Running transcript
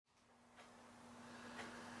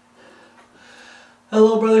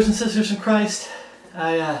Hello, brothers and sisters in Christ.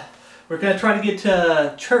 We're going to try to get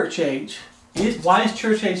to church age. Why is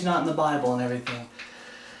church age not in the Bible and everything?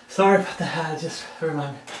 Sorry about that. Just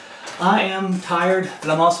remind me. I am tired, but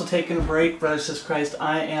I'm also taking a break, brothers and sisters in Christ.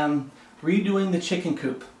 I am redoing the chicken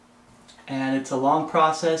coop. And it's a long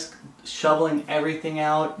process, shoveling everything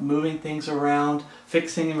out, moving things around,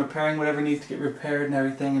 fixing and repairing whatever needs to get repaired and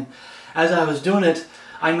everything. And as I was doing it,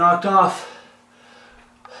 I knocked off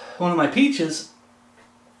one of my peaches.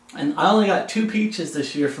 And I only got 2 peaches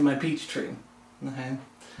this year from my peach tree. Okay? And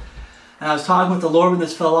I was talking with the Lord when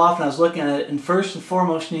this fell off, and I was looking at it, and first and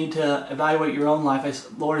foremost you need to evaluate your own life. I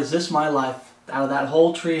said, Lord, is this my life? Out of that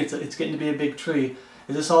whole tree, it's getting to be a big tree.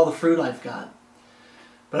 Is this all the fruit I've got?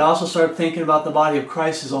 But I also started thinking about the body of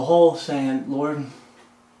Christ as a whole, saying, Lord,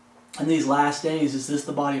 in these last days, is this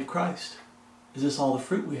the body of Christ? Is this all the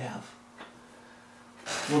fruit we have?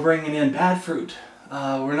 We're bringing in bad fruit.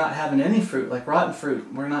 We're not having any fruit, like rotten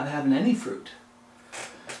fruit. We're not having any fruit.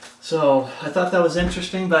 So I thought that was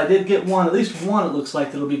interesting, but I did get one, at least one it looks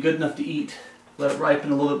like, that'll be good enough to eat. Let it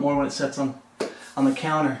ripen a little bit more when it sets on the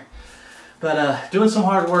counter. But doing some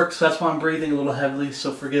hard work, so that's why I'm breathing a little heavily,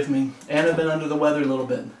 so forgive me. And I've been under the weather a little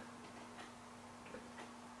bit.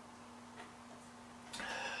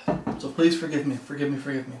 So please forgive me, forgive me,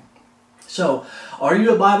 forgive me. So, are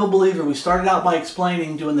you a Bible believer? We started out by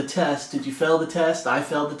explaining, doing the test. Did you fail the test? I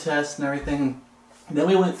failed the test and everything. Then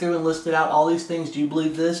we went through and listed out all these things. Do you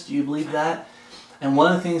believe this? Do you believe that? And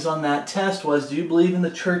one of the things on that test was, do you believe in the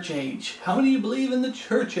church age? How many of you believe in the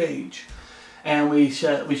church age? And we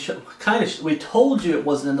told you it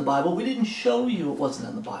wasn't in the Bible. We didn't show you it wasn't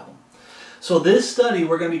in the Bible. So this study,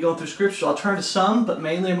 we're going to be going through Scripture. I'll turn to some, but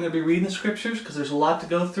mainly I'm going to be reading the Scriptures because there's a lot to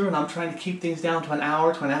go through, and I'm trying to keep things down to an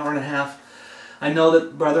hour and a half. I know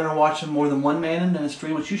that brethren are watching more than one man in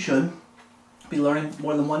ministry, which you should. Be learning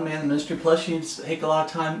more than one man in ministry. Plus, you need to take a lot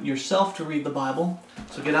of time yourself to read the Bible.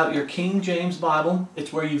 So get out your King James Bible.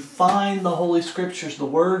 It's where you find the Holy Scriptures, the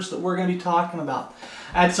words that we're going to be talking about.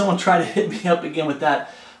 I had someone try to hit me up again with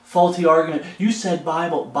that faulty argument. You said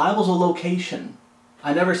Bible. Bible's a location.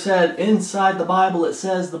 I never said inside the Bible it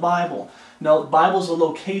says the Bible. No, Bible's a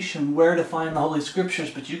location where to find the Holy Scriptures.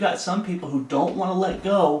 But you got some people who don't want to let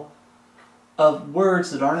go of words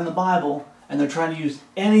that aren't in the Bible, and they're trying to use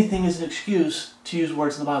anything as an excuse to use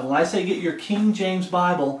words in the Bible. When I say get your King James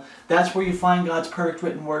Bible, that's where you find God's perfect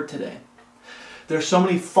written word today. There's so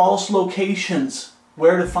many false locations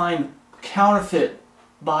where to find counterfeit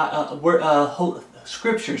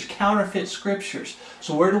scriptures, counterfeit scriptures.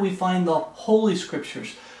 So where do we find the Holy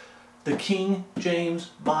Scriptures? The King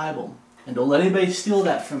James Bible. And don't let anybody steal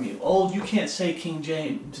that from you. Oh, you can't say King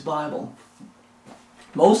James Bible.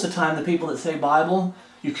 Most of the time, the people that say Bible,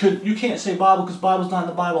 you can't say Bible because Bible's not in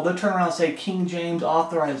the Bible. They'll turn around and say King James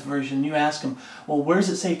Authorized Version. You ask them, well, where does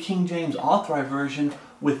it say King James Authorized Version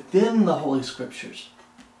within the Holy Scriptures?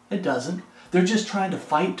 It doesn't. They're just trying to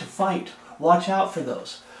fight. Watch out for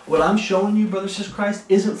those. What I'm showing you, brothers and sisters in Christ,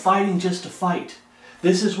 isn't fighting just to fight.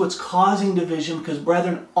 This is what's causing division because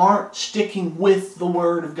brethren aren't sticking with the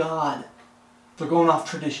Word of God. They're going off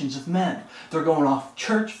traditions of men. They're going off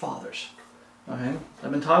church fathers. Okay?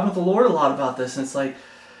 I've been talking with the Lord a lot about this, and it's like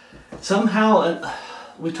somehow,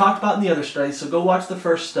 we talked about in the other study, so go watch the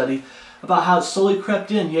first study, about how it slowly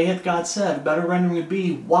crept in. Yea, hath God said, a better rendering would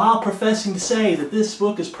be, while professing to say that this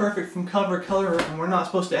book is perfect from cover to cover, and we're not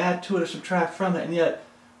supposed to add to it or subtract from it, and yet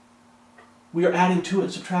we are adding to it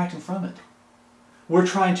and subtracting from it. We're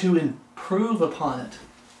trying to improve upon it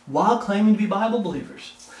while claiming to be Bible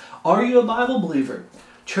believers. Are you a Bible believer?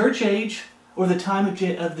 Church age or the time of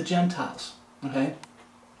the Gentiles? Okay?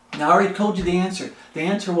 Now I already told you the answer. The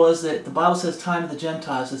answer was that the Bible says time of the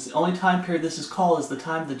Gentiles. It's the only time period this is called is the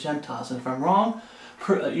time of the Gentiles. And if I'm wrong,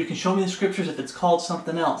 you can show me the Scriptures if it's called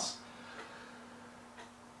something else.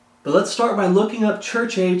 But let's start by looking up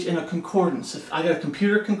church age in a concordance. If I got a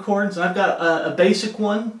computer concordance, and I've got a basic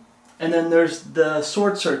one, and then there's the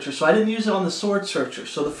sword searcher. So I didn't use it on the sword searcher.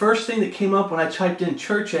 So the first thing that came up when I typed in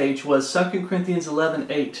church age was 2 Corinthians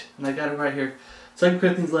 11:8. And I got it right here. 2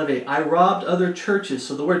 Corinthians 11:8. I robbed other churches.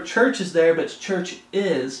 So the word church is there, but it's church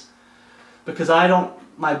is. Because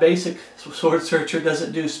my basic sword searcher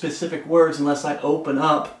doesn't do specific words unless I open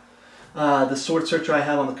up the sword searcher I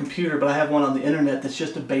have on the computer, but I have one on the internet that's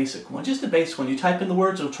just a basic one. Just a basic one. You type in the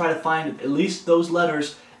words, it'll try to find at least those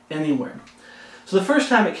letters anywhere. So the first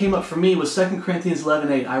time it came up for me was 2 Corinthians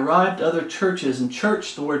 11:8. I robbed other churches, and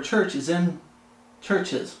church, the word church is in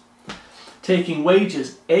churches. Taking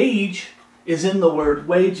wages. Age is in the word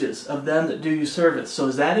wages of them that do you service. So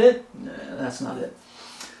is that it? No, that's not it.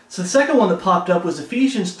 So the second one that popped up was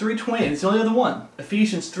Ephesians 3:20. It's the only other one.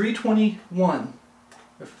 Ephesians 3:21.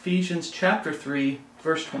 Ephesians chapter 3,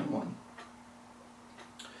 verse 21.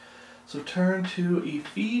 So turn to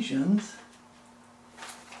Ephesians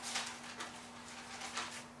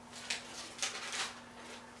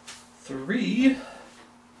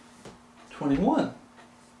 3:21.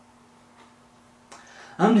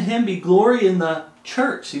 Unto him be glory in the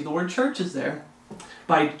church. See, the word church is there.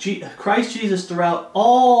 By Christ Jesus throughout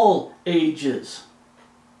all ages.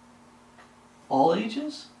 All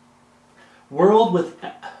ages? World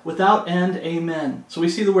without end. Amen. So we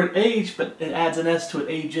see the word age, but it adds an S to it.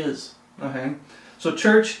 Ages. Okay. So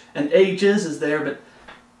church and ages is there, but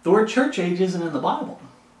the word church age isn't in the Bible.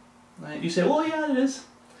 Right? You say, well, yeah, it is.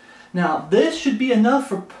 Now, this should be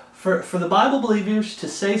enough for the Bible believers to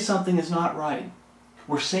say something is not right.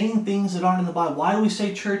 We're saying things that aren't in the Bible. Why do we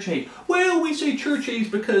say church age? Well, we say church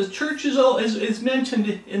age because church is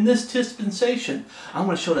mentioned in this dispensation. I'm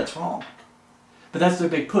going to show that's wrong. But that's their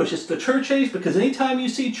big push. It's the church age because anytime you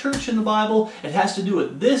see church in the Bible, it has to do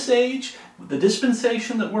with this age, the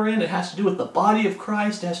dispensation that we're in. It has to do with the body of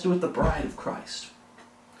Christ. It has to do with the bride of Christ.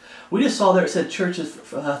 We just saw there it said churches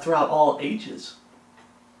throughout all ages.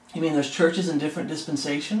 You mean there's churches in different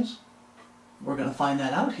dispensations? We're going to find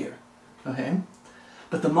that out here. Okay?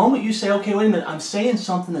 But the moment you say, okay, wait a minute, I'm saying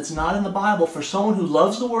something that's not in the Bible for someone who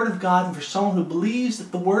loves the Word of God and for someone who believes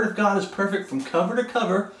that the Word of God is perfect from cover to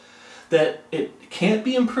cover, that it can't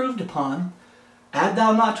be improved upon, add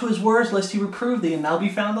thou not to his words lest he reprove thee and thou be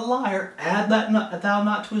found a liar, add thou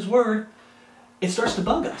not to his word, it starts to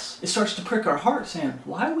bug us. It starts to prick our heart saying,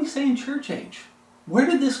 why are we saying church age? Where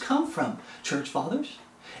did this come from, church fathers?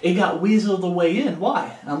 It got weaseled the way in.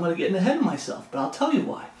 Why? I'm going to get ahead of myself, but I'll tell you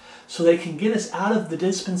why. So they can get us out of the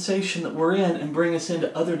dispensation that we're in and bring us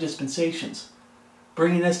into other dispensations.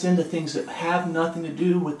 Bringing us into things that have nothing to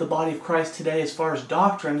do with the body of Christ today as far as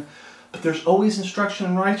doctrine, but there's always instruction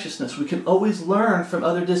in righteousness. We can always learn from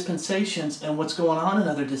other dispensations and what's going on in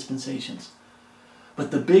other dispensations.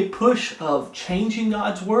 But the big push of changing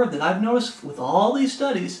God's Word that I've noticed with all these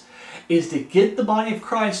studies is to get the body of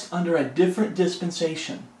Christ under a different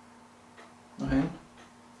dispensation. Okay?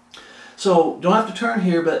 So, don't have to turn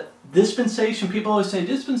here, but dispensation, people always say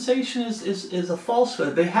dispensation is a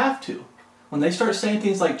falsehood. They have to. When they start saying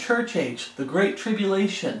things like church age, the Great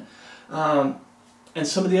Tribulation, and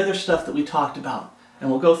some of the other stuff that we talked about,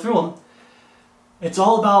 and we'll go through them, it's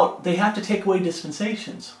all about they have to take away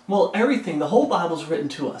dispensations. Well, everything, the whole Bible's written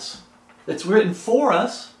to us. It's written for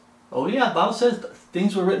us. Oh yeah, the Bible says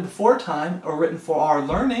things were written before time are written for our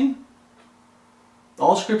learning.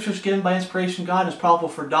 All Scripture is given by inspiration of God and is profitable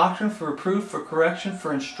for doctrine, for reproof, for correction,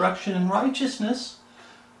 for instruction in righteousness.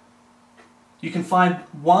 You can find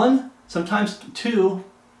one, sometimes two,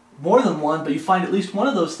 more than one, but you find at least one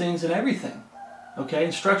of those things in everything. Okay,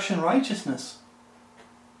 instruction in righteousness.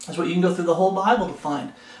 That's what you can go through the whole Bible to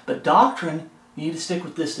find. But doctrine, you need to stick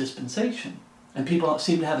with this dispensation. And people don't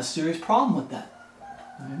seem to have a serious problem with that.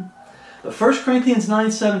 Okay? But 1 Corinthians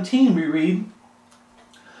 9:17 we read,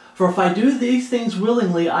 for if I do these things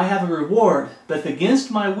willingly, I have a reward. But if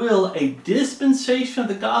against my will, a dispensation of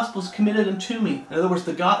the gospel is committed unto me. In other words,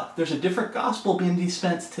 there's a different gospel being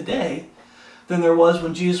dispensed today than there was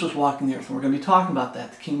when Jesus was walking the earth. And we're going to be talking about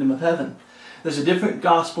that, the kingdom of heaven. There's a different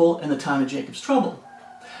gospel in the time of Jacob's trouble.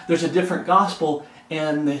 There's a different gospel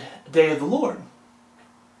in the day of the Lord.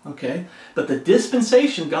 Okay? But the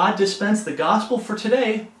dispensation, God dispensed the gospel for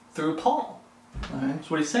today through Paul. All right?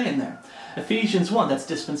 That's what he's saying there. Ephesians 1, that's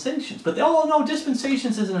dispensations. But, oh no,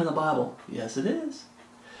 dispensations isn't in the Bible. Yes, it is.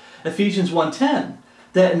 Ephesians 1:10,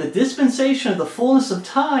 that in the dispensation of the fullness of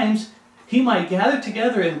times, he might gather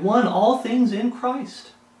together in one all things in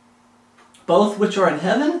Christ, both which are in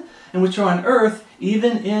heaven and which are on earth,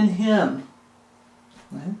 even in him.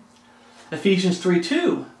 Right? Ephesians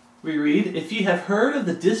 3:2, we read, if ye have heard of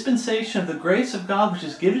the dispensation of the grace of God which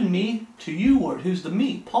is given me to you ward. Who's the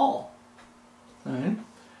me? Paul. Right?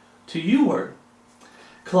 To you word.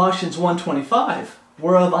 Colossians 1:25,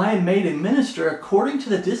 whereof I am made a minister according to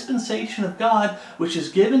the dispensation of God which is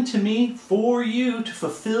given to me for you to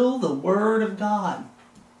fulfill the word of God.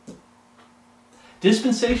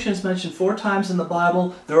 Dispensation is mentioned 4 times in the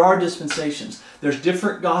Bible. There are dispensations. There's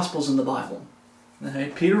different gospels in the Bible.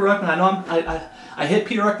 Okay? Peter Ruckman, I know I hit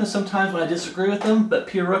Peter Ruckman sometimes when I disagree with him, but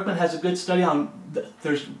Peter Ruckman has a good study on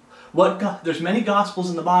there's many gospels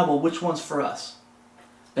in the Bible, which one's for us?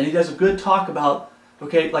 And he does a good talk about,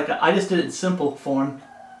 okay, like I just did it in simple form.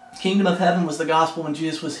 Kingdom of heaven was the gospel when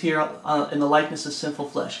Jesus was here in the likeness of sinful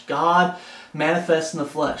flesh. God manifests in the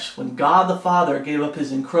flesh. When God the Father gave up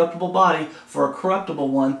his incorruptible body for a corruptible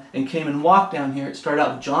one and came and walked down here, it started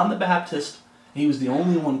out with John the Baptist. He was the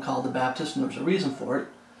only one called the Baptist, and there was a reason for it.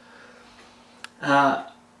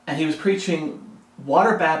 And he was preaching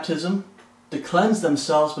water baptism to cleanse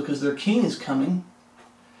themselves because their king is coming,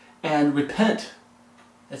 and repent.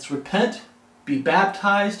 It's repent, be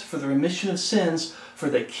baptized for the remission of sins, for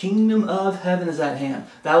the kingdom of heaven is at hand.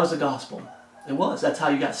 That was the gospel. It was. That's how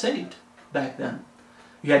you got saved back then.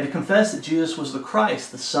 You had to confess that Jesus was the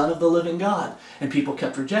Christ, the Son of the living God, and people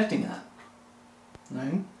kept rejecting that.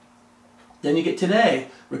 Right? Then you get today,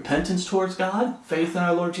 repentance towards God, faith in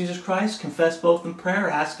our Lord Jesus Christ, confess both in prayer,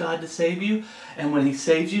 ask God to save you, and when he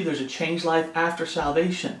saves you, there's a changed life after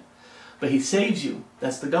salvation. But he saves you.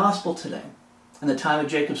 That's the gospel today. In the time of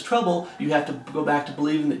Jacob's trouble, you have to go back to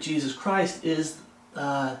believing that Jesus Christ is,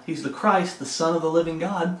 he's the Christ, the Son of the living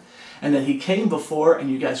God, and that he came before, and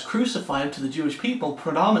you guys crucified him to the Jewish people,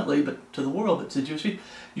 predominantly, but to the world, but to the Jewish people.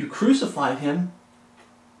 You crucified him.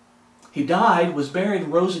 He died, was buried,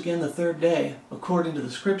 and rose again the third day, according to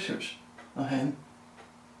the Scriptures. Okay?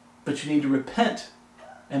 But you need to repent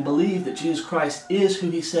and believe that Jesus Christ is who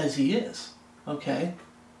he says he is. Okay?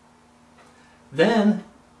 Then,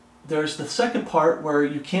 there's the second part where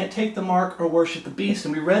you can't take the mark or worship the beast,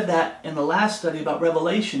 and we read that in the last study about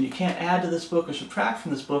Revelation. You can't add to this book or subtract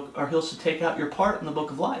from this book, or he'll take out your part in the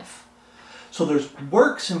book of life. So there's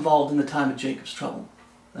works involved in the time of Jacob's trouble.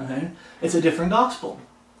 Okay? It's a different gospel.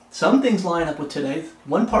 Some things line up with today.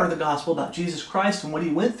 One part of the gospel about Jesus Christ and what he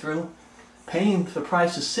went through, paying the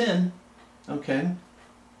price of sin, okay,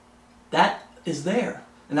 that is there.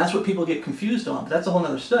 And that's what people get confused on. But that's a whole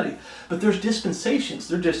other study. But there's dispensations.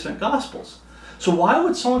 They're different gospels. So why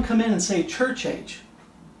would someone come in and say church age?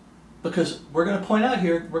 Because we're going to point out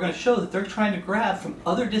here, we're going to show that they're trying to grab from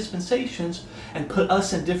other dispensations and put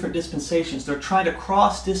us in different dispensations. They're trying to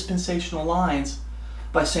cross dispensational lines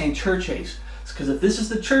by saying church age. Because if this is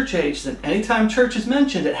the church age, then anytime church is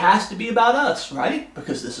mentioned, it has to be about us, right?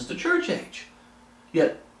 Because this is the church age.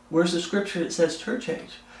 Yet, where's the scripture that says church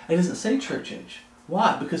age? It doesn't say church age.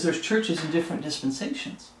 Why? Because there's churches in different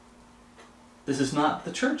dispensations. This is not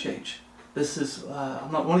the church age. This is,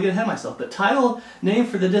 I'm not want to get ahead of myself, but title, name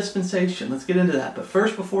for the dispensation. Let's get into that. But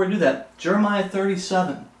first, before we do that, Jeremiah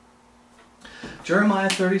 37. Jeremiah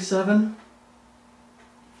 37.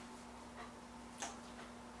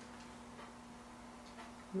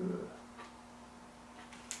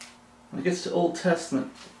 When it gets to Old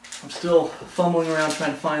Testament, I'm still fumbling around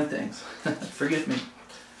trying to find things. Forgive me.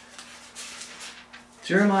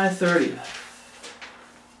 Jeremiah 30.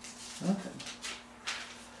 Okay.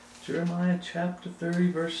 Jeremiah chapter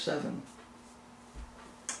 30, verse 7.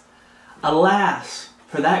 Alas,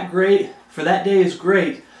 for that day is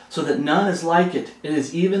great, so that none is like it. It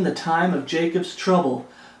is even the time of Jacob's trouble,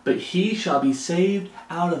 but he shall be saved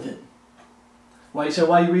out of it. Why you say,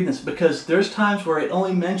 why are you reading this? Because there's times where it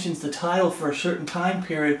only mentions the title for a certain time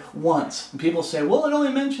period once. And people say, well, it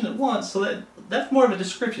only mentioned it once, so that's more of a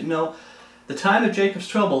description. No, the time of Jacob's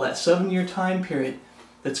trouble, that 7-year time period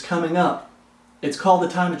that's coming up, it's called the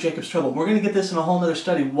time of Jacob's trouble. We're going to get this in a whole other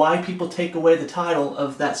study, why people take away the title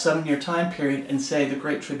of that 7-year time period and say the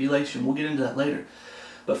Great Tribulation. We'll get into that later.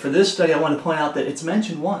 But for this study, I want to point out that it's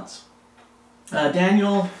mentioned once.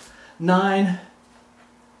 Daniel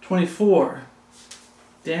 9:24.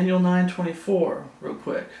 Daniel 9:24, real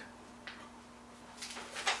quick.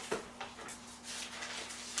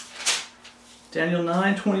 Daniel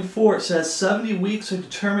 9:24, it says, 70 weeks are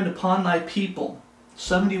determined upon thy people.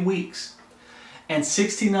 70 weeks. And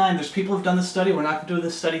 69, there's people who've done the study, we're not going to do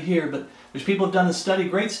this study here, but there's people who've done the study,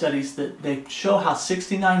 great studies, that they show how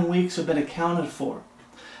 69 weeks have been accounted for.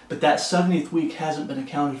 But that 70th week hasn't been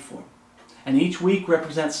accounted for. And each week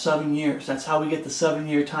represents 7 years. That's how we get the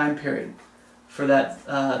 7-year time period for that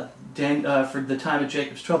for the time of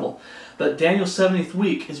Jacob's trouble. But Daniel's 70th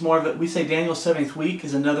week is more of a, we say Daniel's 70th week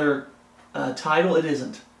is another title. It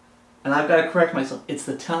isn't. And I've got to correct myself. It's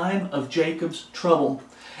the time of Jacob's trouble.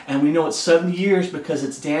 And we know it's 70 years because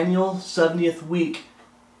it's Daniel's 70th week.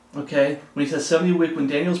 Okay? When he says 70 week, when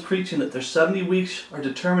Daniel's preaching that there's 70 weeks are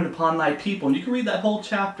determined upon thy people. And you can read that whole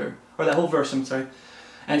chapter, or that whole verse, I'm sorry.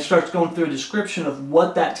 And it starts going through a description of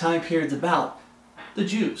what that time period's about. The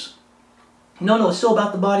Jews. No, it's still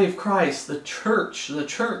about the body of Christ, the church,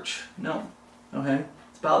 No, okay?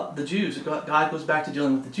 It's about the Jews. God goes back to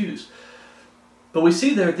dealing with the Jews. But we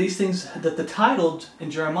see there these things that the title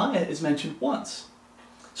in Jeremiah is mentioned once.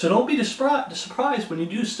 So don't be surprised when you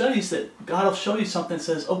do studies that God will show you something that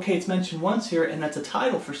says, okay, it's mentioned once here, and that's a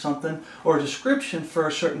title for something, or a description for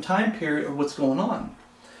a certain time period or what's going on.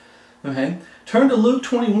 Okay? Turn to Luke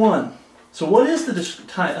 21. So what is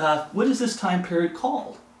this time period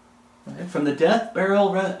called? Okay? From the death,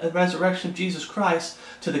 burial, resurrection of Jesus Christ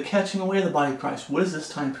to the catching away of the body of Christ. What is this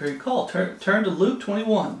time period called? Turn to Luke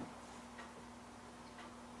 21.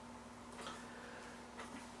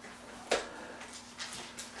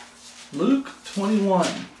 Luke 21.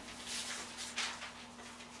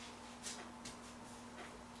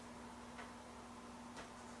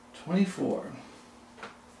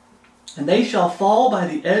 And they shall fall by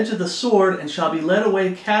the edge of the sword, and shall be led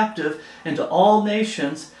away captive into all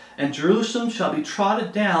nations, and Jerusalem shall be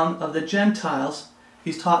trodden down of the Gentiles.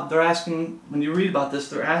 They're asking, when you read about this,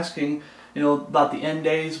 they're asking, about the end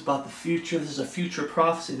days, about the future. This is a future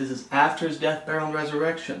prophecy. This is after his death, burial, and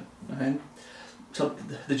resurrection. Okay? So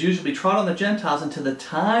the Jews will be trodden on the Gentiles until the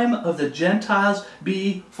time of the Gentiles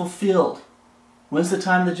be fulfilled. When's the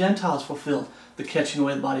time of the Gentiles fulfilled? The catching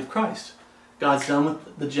away of the body of Christ. God's done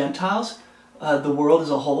with the Gentiles, the world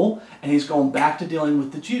as a whole, and he's going back to dealing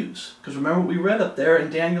with the Jews. Because remember what we read up there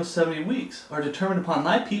in Daniel's 70 weeks, are determined upon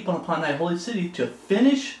thy people and upon thy holy city to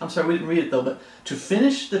finish, I'm sorry we didn't read it though, but to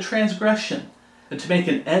finish the transgression and to make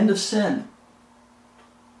an end of sin.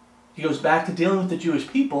 He goes back to dealing with the Jewish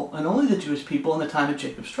people, and only the Jewish people in the time of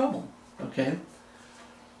Jacob's trouble. Okay?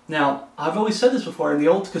 Now, I've always said this before,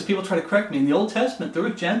 because people try to correct me, in the Old Testament, there were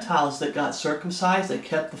Gentiles that got circumcised, they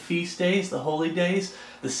kept the feast days, the holy days,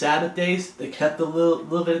 the Sabbath days, they kept the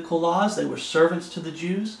Levitical laws, they were servants to the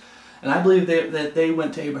Jews, and I believe that they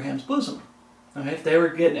went to Abraham's bosom. Okay? If they were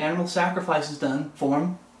getting animal sacrifices done for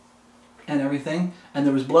them, and everything, and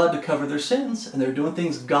there was blood to cover their sins, and they were doing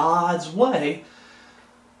things God's way,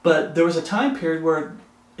 but there was a time period where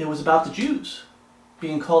it was about the Jews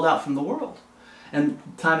being called out from the world. And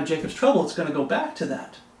the time of Jacob's trouble, it's going to go back to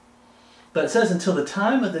that. But it says, until the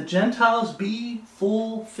time of the Gentiles be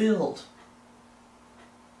fulfilled.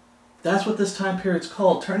 That's what this time period is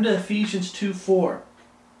called. Turn to Ephesians 2:4.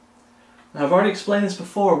 Now, I've already explained this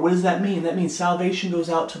before. What does that mean? That means salvation goes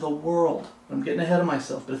out to the world. I'm getting ahead of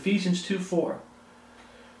myself. But Ephesians 2:4.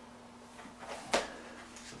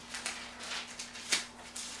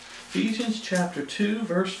 Ephesians chapter 2,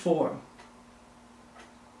 verse 4.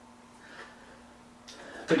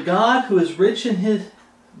 But God, who is rich in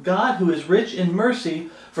mercy,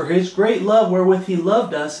 for his great love wherewith he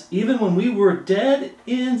loved us, even when we were dead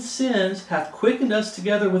in sins, hath quickened us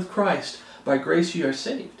together with Christ. By grace ye are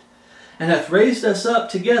saved. And hath raised us up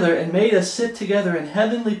together, and made us sit together in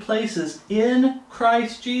heavenly places in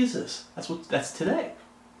Christ Jesus. That's today.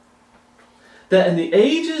 That in the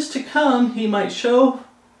ages to come he might show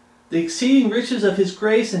the exceeding riches of his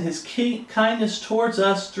grace and his kindness towards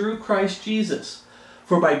us through Christ Jesus.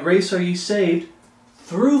 For by grace are ye saved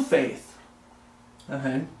through faith.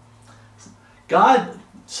 Okay.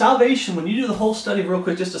 Salvation, when you do the whole study, real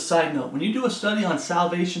quick, just a side note, when you do a study on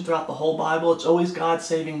salvation throughout the whole Bible, it's always God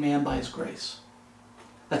saving man by his grace.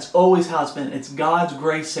 That's always how it's been. It's God's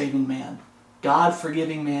grace saving man. God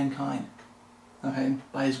forgiving mankind. Okay,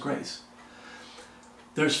 by his grace.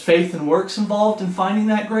 There's faith and works involved in finding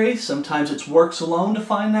that grace. Sometimes it's works alone to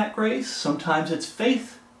find that grace. Sometimes it's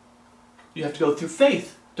faith. You have to go through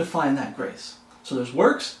faith to find that grace. So there's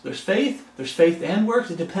works, there's faith and works.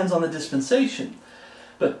 It depends on the dispensation.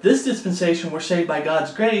 But this dispensation, we're saved by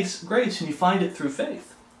God's grace, and you find it through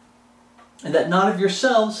faith. And that not of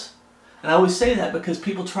yourselves, and I always say that because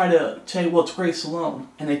people try to say, well, it's grace alone.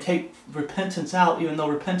 And they take repentance out, even though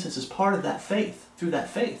repentance is part of that faith, through that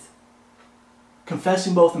faith.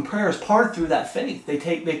 Confessing both in prayer is part through that faith. They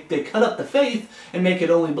cut up the faith and make it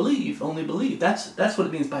only believe, only believe. That's what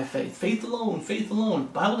it means by faith. Faith alone, faith alone. The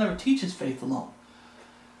Bible never teaches faith alone.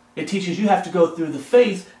 It teaches you have to go through the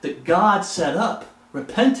faith that God set up.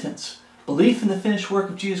 Repentance, belief in the finished work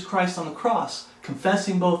of Jesus Christ on the cross,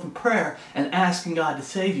 confessing both in prayer and asking God to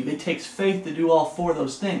save you. It takes faith to do all four of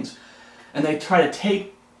those things. And they try to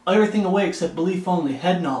take everything away except belief only,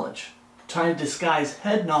 head knowledge. Trying to disguise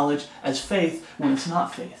head knowledge as faith when it's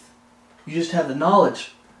not faith. You just have the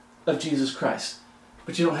knowledge of Jesus Christ,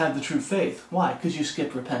 but you don't have the true faith. Why? Because you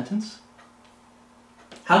skipped repentance.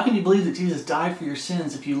 How can you believe that Jesus died for your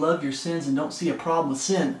sins if you love your sins and don't see a problem with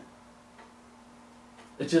sin?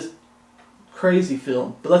 It's just crazy,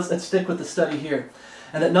 Phil. But let's stick with the study here.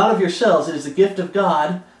 And that not of yourselves, it is the gift of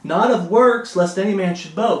God, not of works, lest any man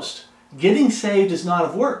should boast. Getting saved is not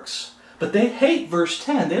of works. But they hate verse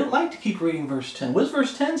 10. They don't like to keep reading verse 10. What does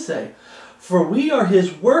verse 10 say? For we are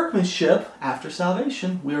his workmanship, after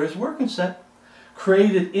salvation, we are his workmanship,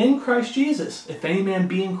 created in Christ Jesus. If any man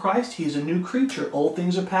be in Christ, he is a new creature. Old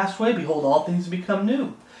things are passed away. Behold, all things have become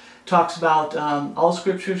new. Talks about all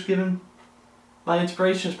scriptures given by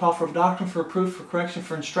inspiration is powerful for doctrine, for reproof, for correction,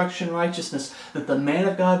 for instruction in righteousness, that the man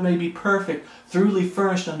of God may be perfect, thoroughly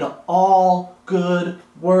furnished unto all good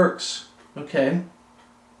works. Okay?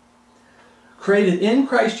 Created in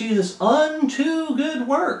Christ Jesus unto good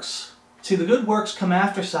works. See, the good works come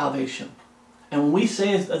after salvation. And when we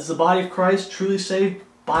say, as the body of Christ, truly saved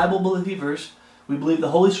Bible believers, We believe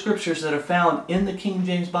the Holy Scriptures that are found in the King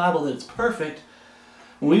James Bible, that it's perfect.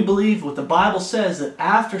 And we believe what the Bible says, that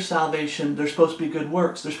after salvation, there's supposed to be good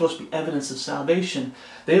works. There's supposed to be evidence of salvation.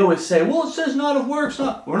 They always say, well, it says not of works.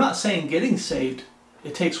 Not. We're not saying getting saved.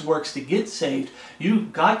 It takes works to get saved.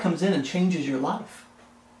 God comes in and changes your life.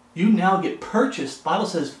 You now get purchased. The Bible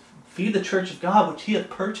says, feed the church of God, which he hath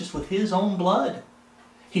purchased with his own blood.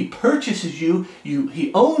 He purchases you, he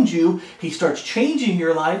owns you, he starts changing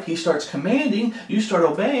your life, he starts commanding, you start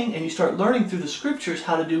obeying, and you start learning through the Scriptures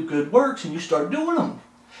how to do good works, and you start doing them.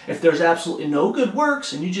 If there's absolutely no good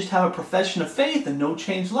works, and you just have a profession of faith and no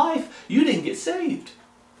changed life, you didn't get saved.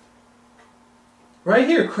 Right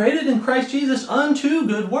here, created in Christ Jesus unto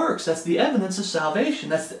good works. That's the evidence of salvation.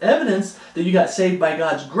 That's the evidence that you got saved by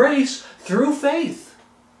God's grace through faith.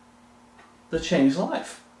 The changed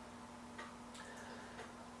life.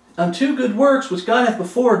 Unto good works which God hath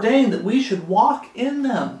before ordained that we should walk in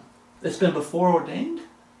them. It's been before ordained?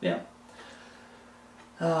 Yeah.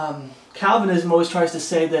 Calvinism always tries to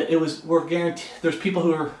say that we're guaranteed. There's people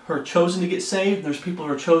who are chosen to get saved, and there's people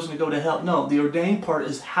who are chosen to go to hell. No, the ordained part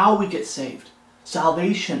is how we get saved.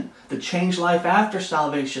 Salvation, the changed life after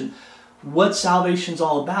salvation, what salvation's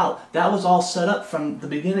all about. That was all set up from the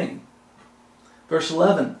beginning. Verse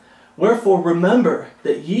 11. Wherefore remember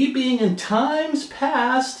that ye being in times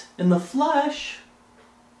past in the flesh,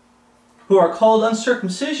 who are called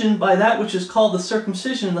uncircumcision by that which is called the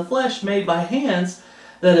circumcision in the flesh made by hands,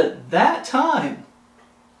 that at that time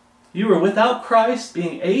you were without Christ,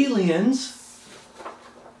 being aliens.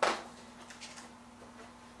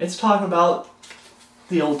 It's talking about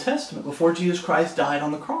the Old Testament, before Jesus Christ died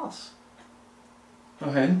on the cross.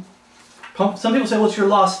 Okay? Some people say, well, it's your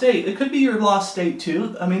lost state. It could be your lost state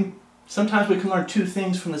too. I mean, sometimes we can learn two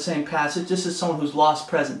things from the same passage. This is someone who's lost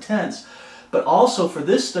present tense. But also for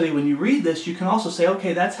this study, when you read this, you can also say,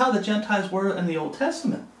 okay, that's how the Gentiles were in the Old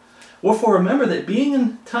Testament. Wherefore remember that being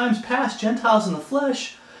in times past Gentiles in the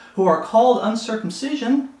flesh, who are called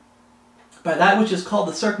uncircumcision, by that which is called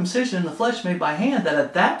the circumcision in the flesh made by hand, that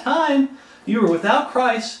at that time you were without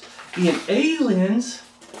Christ, being aliens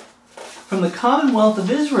from the commonwealth of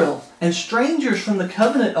Israel, and strangers from the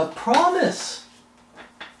covenant of promise.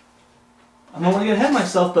 I don't want to get ahead of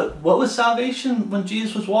myself, but what was salvation when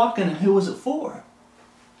Jesus was walking, and who was it for?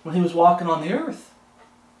 When he was walking on the earth.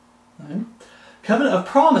 Right? Covenant of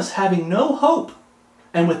promise, having no hope,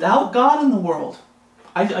 and without God in the world.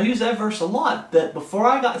 I use that verse a lot, that before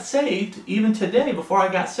I got saved, even today, before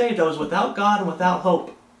I got saved, I was without God and without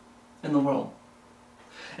hope in the world.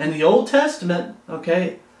 And the Old Testament,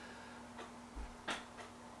 okay,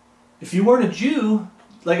 if you weren't a Jew,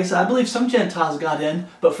 like I said, I believe some Gentiles got in,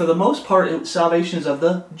 but for the most part, salvation is of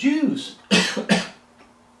the Jews.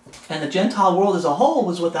 And the Gentile world as a whole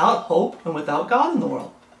was without hope and without God in the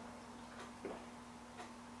world.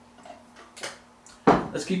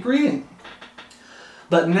 Let's keep reading.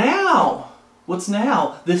 But now, what's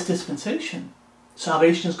now? This dispensation.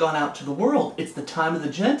 Salvation has gone out to the world. It's the time of the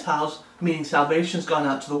Gentiles, meaning salvation has gone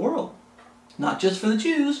out to the world. Not just for the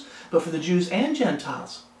Jews, but for the Jews and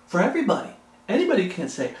Gentiles. For everybody. Anybody can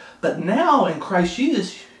say. But now in Christ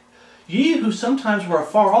Jesus, ye who sometimes were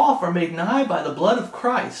afar off are made nigh by the blood of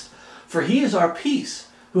Christ. For he is our peace,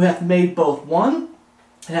 who hath made both one,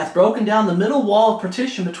 and hath broken down the middle wall of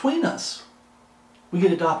partition between us. We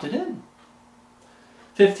get adopted in.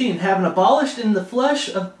 15. Having abolished in the flesh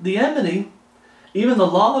of the enmity, even the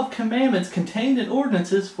law of commandments contained in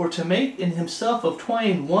ordinances, for to make in himself of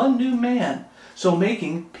twain one new man, so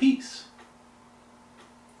making peace.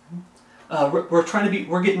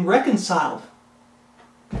 We're getting reconciled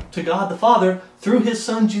to God the Father through his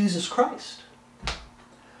Son Jesus Christ.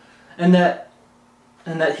 And that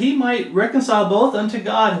he might reconcile both unto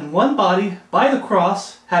God in one body by the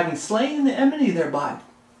cross, having slain the enmity thereby,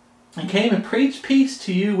 and came and preached peace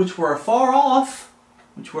to you which were afar off,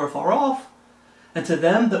 and to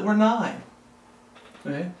them that were nigh.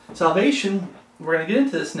 Okay? Salvation, we're going to get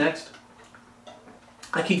into this next.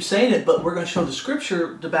 I keep saying it, but we're going to show the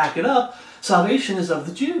scripture to back it up. Salvation is of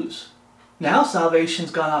the Jews. Now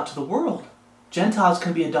salvation's gone out to the world. Gentiles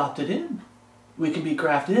can be adopted in. We can be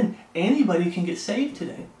grafted in. Anybody can get saved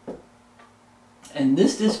today. And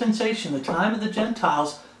this dispensation, the time of the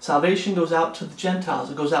Gentiles, salvation goes out to the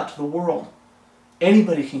Gentiles. It goes out to the world.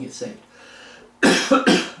 Anybody can get saved.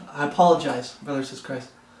 I apologize, brothers and sisters.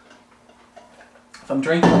 If I'm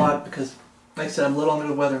drinking a lot, because, like I said, I'm a little under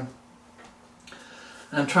the weather.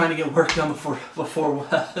 And I'm trying to get work done before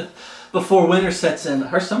winter sets in.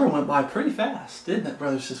 Our summer went by pretty fast, didn't it,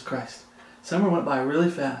 brothers and sisters? Summer went by really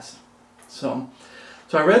fast. So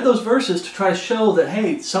I read those verses to try to show that,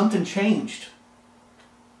 hey, something changed.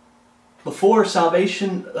 Before,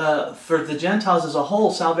 salvation for the Gentiles as a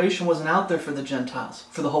whole, salvation wasn't out there for the Gentiles,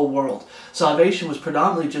 for the whole world. Salvation was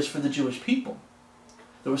predominantly just for the Jewish people.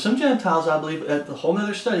 There were some Gentiles, I believe, at the whole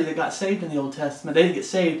other study, that got saved in the Old Testament. They didn't get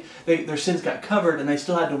saved. Their sins got covered, and they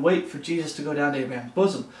still had to wait for Jesus to go down to Abraham's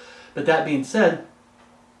bosom. But that being said,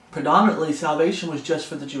 predominantly salvation was just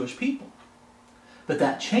for the Jewish people. But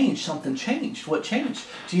that changed. Something changed. What changed?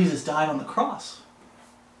 Jesus died on the cross.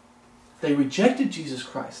 They rejected Jesus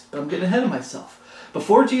Christ. But I'm getting ahead of myself.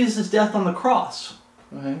 Before Jesus' death on the cross,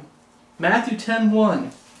 okay, Matthew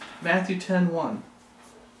 10:1. Matthew 10:1.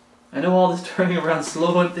 I know all this turning around,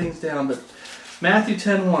 slowing things down, but Matthew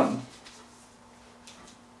 10:1.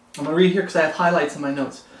 I'm going to read here because I have highlights in my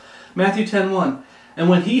notes. Matthew 10:1. And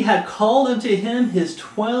when he had called unto him his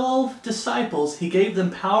 12 disciples, he gave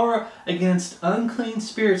them power against unclean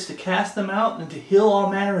spirits to cast them out and to heal all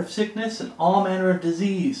manner of sickness and all manner of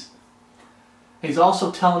disease. He's also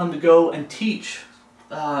telling them to go and teach,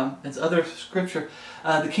 as other scripture,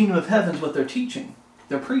 the kingdom of heaven is what they're teaching.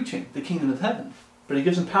 They're preaching the kingdom of heaven. But he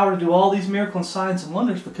gives them power to do all these miracles, signs, and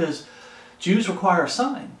wonders because Jews require a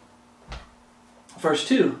sign. Verse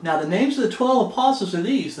 2, Now the names of the 12 apostles are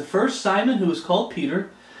these. The first, Simon, who is called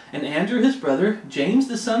Peter, and Andrew his brother, James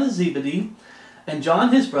the son of Zebedee, and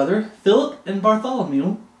John his brother, Philip and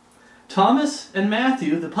Bartholomew, Thomas and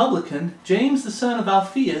Matthew the publican, James the son of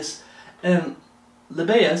Alphaeus, and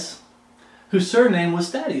Lebbaeus, whose surname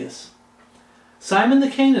was Thaddeus, Simon the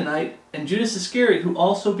Canaanite, and Judas Iscariot, who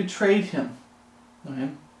also betrayed him. Okay.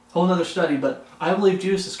 Whole other study, but I believe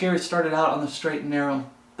Judas Iscariot started out on the straight and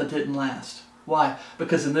narrow, but didn't last. Why?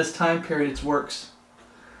 Because in this time period it's works.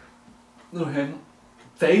 Okay.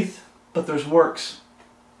 Faith, but there's works.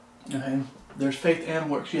 Okay. There's faith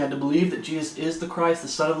and works. You had to believe that Jesus is the Christ, the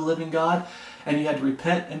Son of the living God, and you had to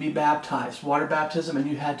repent and be baptized. Water baptism, and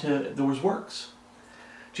there was works.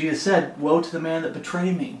 Jesus said, Woe to the man that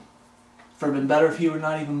betrayed me, for it had been better if he were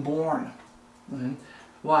not even born. Okay.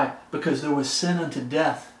 Why? Because there was sin unto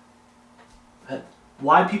death.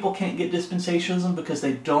 Why people can't get dispensationalism? Because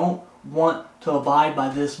they don't want to abide by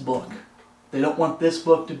this book. They don't want this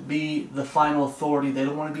book to be the final authority. They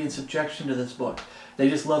don't want to be in subjection to this book. They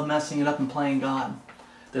just love messing it up and playing God.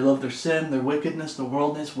 They love their sin, their wickedness, their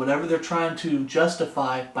worldliness, whatever they're trying to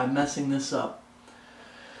justify by messing this up.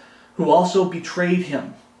 Who also betrayed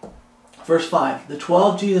him. Verse 5, The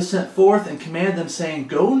 12 Jesus sent forth and commanded them, saying,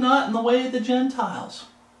 Go not in the way of the Gentiles,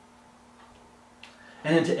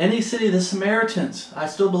 and into any city of the Samaritans. I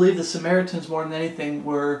still believe the Samaritans, more than anything,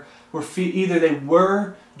 were either they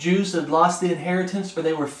were Jews that had lost the inheritance, or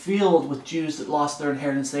they were filled with Jews that lost their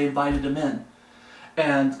inheritance. They invited them in.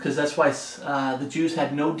 And because that's why the Jews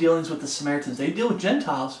had no dealings with the Samaritans. They deal with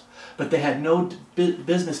Gentiles, but they had no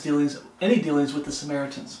business dealings, any dealings with the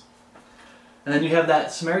Samaritans. And then you have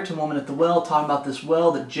that Samaritan woman at the well talking about this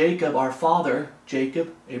well that Jacob, our father,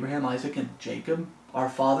 Jacob, Abraham, Isaac, and Jacob, our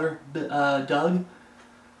father, dug.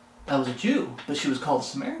 That was a Jew, but she was called a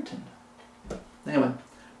Samaritan. Anyway,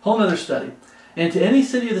 whole other study. And to any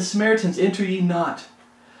city of the Samaritans enter ye not,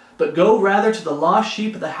 but go rather to the lost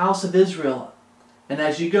sheep of the house of Israel. And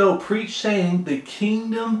as you go, preach, saying, The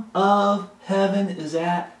kingdom of heaven is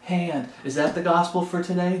at hand. Is that the gospel for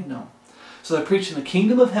today? No. So they're preaching the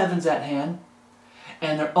kingdom of heaven's at hand,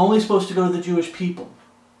 and they're only supposed to go to the Jewish people.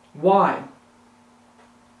 Why?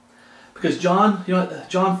 Because John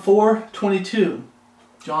 4:22.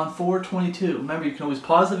 John 4:22. Remember, you can always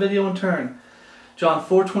pause the video and turn. John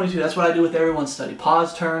 4:22. That's what I do with everyone's study.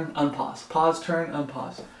 Pause, turn, unpause. Pause, turn,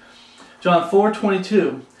 unpause. John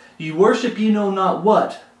 4:22. Ye worship ye know not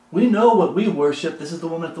what. We know what we worship. This is the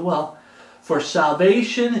woman at the well. For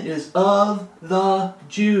salvation is of the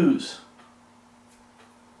Jews.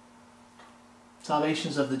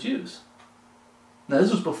 Salvation is of the Jews. Now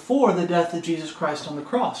this was before the death of Jesus Christ on the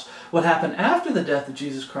cross. What happened after the death of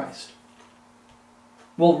Jesus Christ?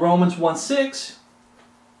 Well, Romans 1:6,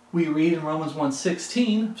 we read in Romans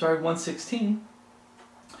 1:16,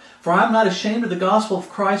 For I am not ashamed of the gospel of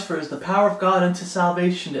Christ, for it is the power of God unto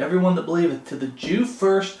salvation to everyone that believeth, to the Jew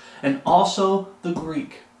first, and also the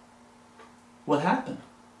Greek. What happened?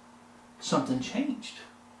 Something changed.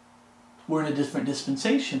 We're in a different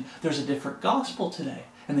dispensation. There's a different gospel today.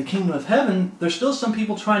 In the kingdom of heaven, there's still some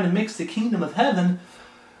people trying to mix the kingdom of heaven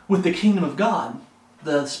with the kingdom of God.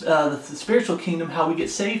 The spiritual kingdom, how we get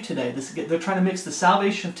saved today. They're trying to mix the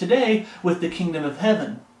salvation of today with the kingdom of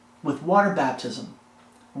heaven, with water baptism.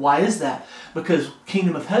 Why is that? Because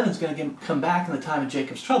kingdom of heaven is going to come back in the time of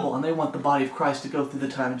Jacob's trouble, and they want the body of Christ to go through the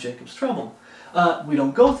time of Jacob's trouble. We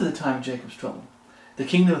don't go through the time of Jacob's trouble. The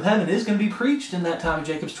kingdom of heaven is going to be preached in that time of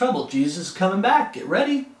Jacob's trouble. Jesus is coming back. Get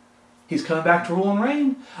ready. He's coming back to rule and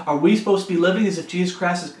reign. Are we supposed to be living as if Jesus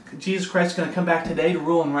Christ is going to come back today to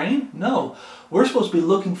rule and reign? No. We're supposed to be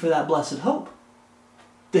looking for that blessed hope.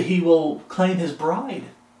 That He will claim His bride.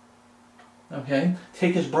 Okay?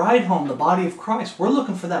 Take His bride home, the body of Christ. We're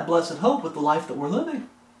looking for that blessed hope with the life that we're living.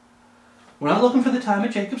 We're not looking for the time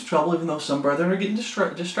of Jacob's trouble, even though some brethren are getting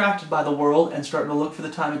distracted by the world and starting to look for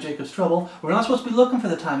the time of Jacob's trouble. We're not supposed to be looking for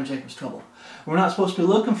the time of Jacob's trouble. We're not supposed to be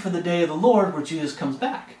looking for the day of the Lord where Jesus comes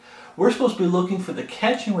back. We're supposed to be looking for the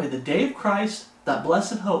catching away, the day of Christ, that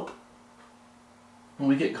blessed hope. When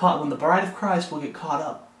we get caught, when the bride of Christ will get caught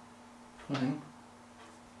up. Okay?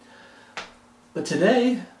 But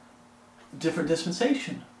today, different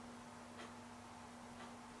dispensation.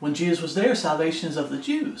 When Jesus was there, salvation is of the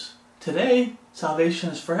Jews. Today, salvation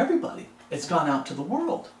is for everybody. It's gone out to the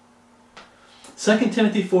world. 2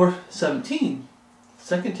 Timothy 4:17.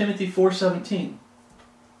 2 Timothy 4:17.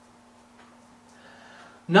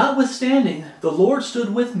 Notwithstanding, the Lord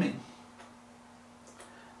stood with me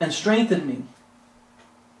and strengthened me,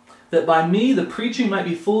 that by me the preaching might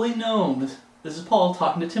be fully known. This is Paul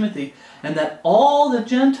talking to Timothy. And that all the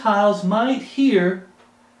Gentiles might hear,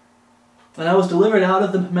 and I was delivered out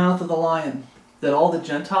of the mouth of the lion. That all the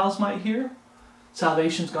Gentiles might hear.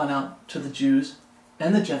 Salvation's gone out to the Jews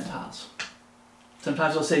and the Gentiles.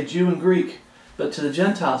 Sometimes they'll say Jew and Greek, but to the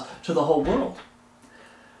Gentiles, to the whole world.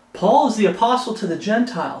 Paul is the apostle to the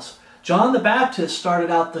Gentiles. John the Baptist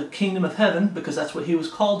started out the kingdom of heaven because that's what he was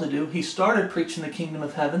called to do. He started preaching the kingdom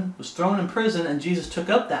of heaven, was thrown in prison, and Jesus took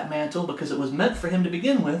up that mantle because it was meant for him to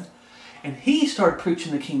begin with, and he started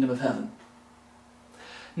preaching the kingdom of heaven.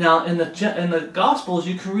 Now, in the Gospels,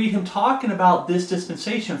 you can read him talking about this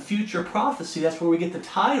dispensation, future prophecy. That's where we get the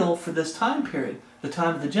title for this time period, the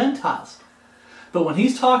time of the Gentiles. But when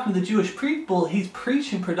he's talking to the Jewish people, he's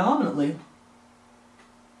preaching predominantly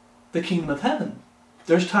the kingdom of heaven.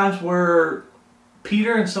 There's times where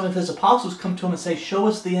Peter and some of his apostles come to him and say, show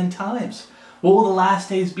us the end times. What will the last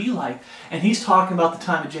days be like? And he's talking about the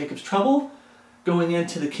time of Jacob's trouble, going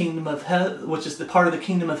into the kingdom of heaven, which is the part of the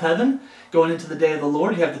kingdom of heaven, going into the day of the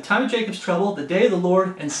Lord. You have the time of Jacob's trouble, the day of the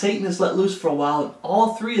Lord, and Satan is let loose for a while. And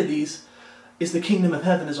all three of these is the kingdom of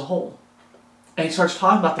heaven as a whole. And he starts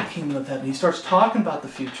talking about the kingdom of heaven. He starts talking about the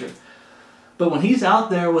future. But when he's out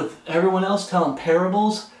there with everyone else telling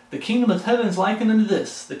parables, the kingdom of heaven is likened unto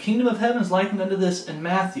this. The kingdom of heaven is likened unto this in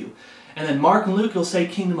Matthew. And then Mark and Luke will say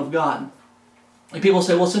kingdom of God. And people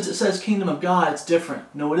say, well, since it says kingdom of God, it's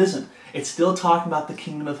different. No, it isn't. It's still talking about the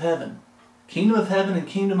kingdom of heaven. Kingdom of heaven and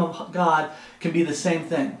kingdom of God can be the same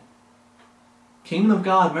thing. Kingdom of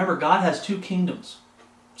God, remember, God has two kingdoms.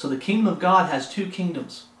 So the kingdom of God has two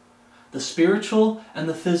kingdoms. The spiritual and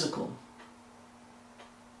the physical.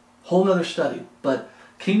 Whole nother study. But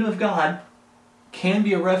kingdom of God can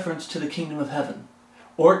be a reference to the kingdom of heaven.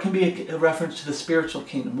 Or it can be a reference to the spiritual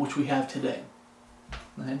kingdom, which we have today.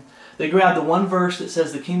 Okay? They grab the one verse that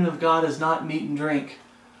says the kingdom of God is not meat and drink.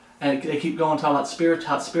 And they keep going talking about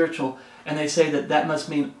spiritual. And they say that that must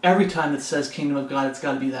mean every time it says kingdom of God, it's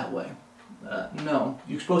got to be that way. No.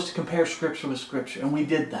 You're supposed to compare Scripture with Scripture. And we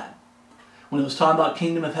did that. When it was talking about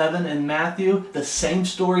kingdom of heaven in Matthew, the same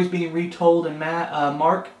story is being retold in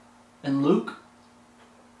Mark and Luke.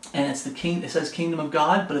 And it says kingdom of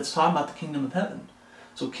God, but it's talking about the kingdom of heaven.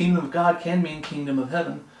 So kingdom of God can mean kingdom of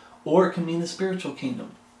heaven, or it can mean the spiritual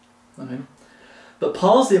kingdom. Okay? But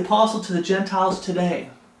Paul's the apostle to the Gentiles today.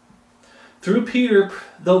 Through Peter,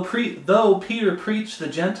 though Peter preached the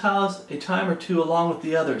Gentiles a time or two along with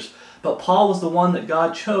the others, but Paul was the one that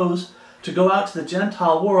God chose to go out to the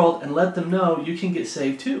Gentile world and let them know you can get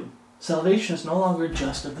saved too. Salvation is no longer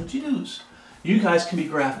just of the Jews. You guys can be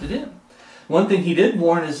grafted in. One thing he did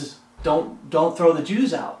warn is don't throw the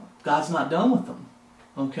Jews out. God's not done with them.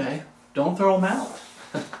 Okay? Don't throw them out.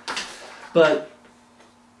 But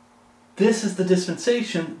this is the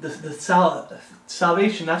dispensation, the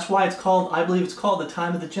salvation. That's why it's called, I believe it's called the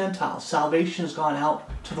time of the Gentiles. Salvation has gone out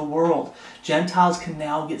to the world. Gentiles can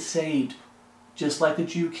now get saved, just like a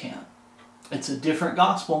Jew can. It's a different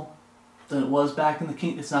gospel than it was back in the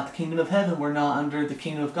kingdom. It's not the kingdom of heaven. We're not under the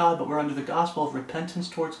kingdom of God, but we're under the gospel of repentance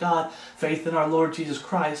towards God, faith in our Lord Jesus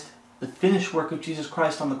Christ, the finished work of Jesus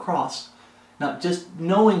Christ on the cross. Not just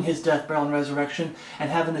knowing His death, burial, and resurrection, and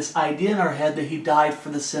having this idea in our head that He died for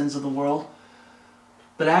the sins of the world,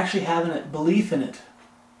 but actually having a belief in it.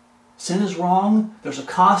 Sin is wrong. There's a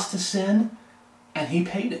cost to sin, and He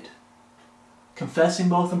paid it. Confessing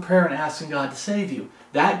both in prayer and asking God to save you.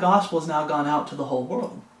 That gospel has now gone out to the whole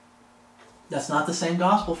world. That's not the same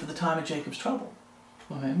gospel for the time of Jacob's trouble.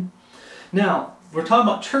 Okay? Now, we're talking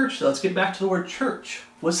about church, though. Let's get back to the word church.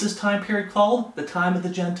 What's this time period called? The time of the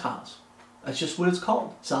Gentiles. That's just what it's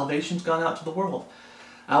called. Salvation's gone out to the world.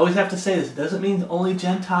 I always have to say this. It doesn't mean only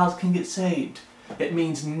Gentiles can get saved. It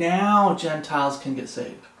means now Gentiles can get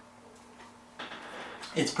saved.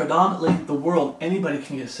 It's predominantly the world. Anybody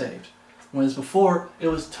can get saved. Whereas before, it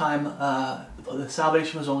was time, the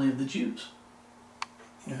salvation was only of the Jews.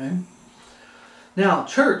 Okay? Now,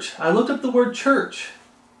 church. I looked up the word church.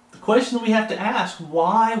 The question that we have to ask,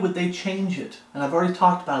 why would they change it? And I've already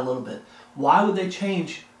talked about it a little bit. Why would they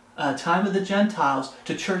change time of the Gentiles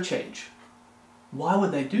to church age? Why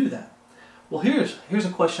would they do that? Well, here's a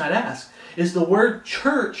question I'd ask. Is the word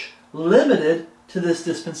church limited to this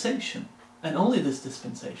dispensation? And only this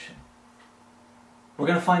dispensation? We're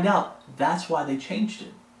going to find out that's why they changed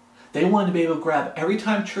it. They wanted to be able to grab every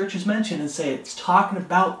time church is mentioned and say it's talking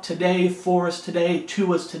about today, for us today,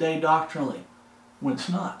 to us today doctrinally. When it's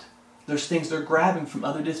not. There's things they're grabbing from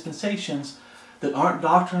other dispensations that aren't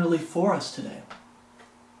doctrinally for us today.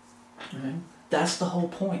 Okay? That's the whole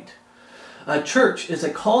point. A church is a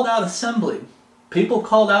called out assembly. People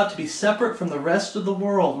called out to be separate from the rest of the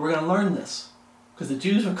world. We're going to learn this. Because the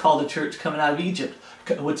Jews were called a church coming out of Egypt.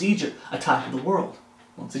 What's Egypt? A type of the world.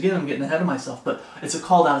 Once again, I'm getting ahead of myself. But it's a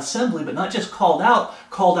called out assembly, but not just called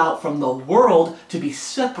out from the world to be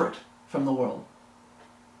separate from the world.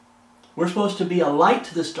 We're supposed to be a light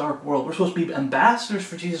to this dark world. We're supposed to be ambassadors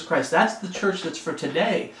for Jesus Christ. That's the church that's for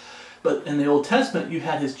today. But in the Old Testament, you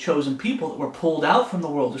had His chosen people that were pulled out from the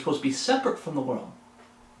world. They're supposed to be separate from the world.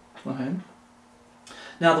 Okay?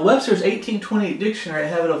 Now, the Webster's 1828 dictionary, I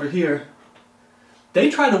have it over here, they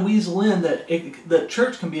try to weasel in that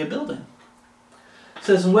church can be a building. It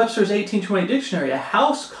says in Webster's 1828 dictionary, a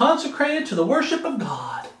house consecrated to the worship of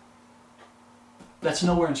God. That's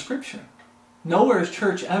nowhere in Scripture. Nowhere is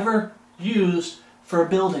church ever used for a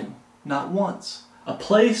building. Not once. A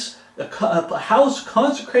place, a house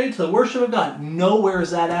consecrated to the worship of God. Nowhere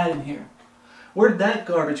is that at in here. Where did that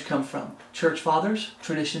garbage come from? Church fathers,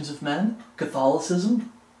 traditions of men,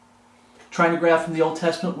 Catholicism. Trying to grab from the Old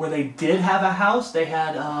Testament where they did have a house. They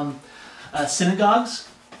had synagogues.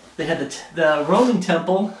 They had the Roman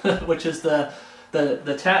temple, which is the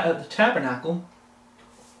tabernacle.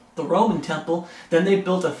 The Roman temple. Then they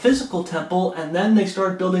built a physical temple, and then they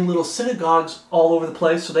started building little synagogues all over the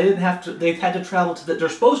place. So they didn't have to. They had to travel to they're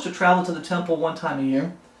supposed to travel to the temple one time a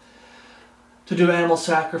year to do animal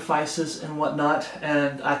sacrifices and whatnot.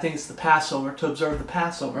 And I think it's the Passover, to observe the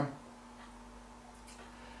Passover.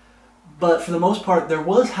 But for the most part, there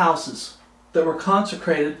was houses that were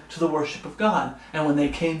consecrated to the worship of God. And when they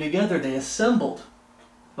came together, they assembled.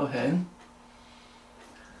 Okay?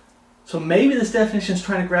 So maybe this definition is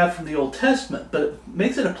trying to grab from the Old Testament, but it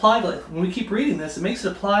makes it apply, like, when we keep reading this, it makes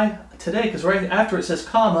it apply today, because right after it says,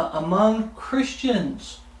 comma, among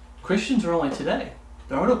Christians. Christians are only today.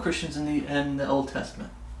 There are no Christians in the Old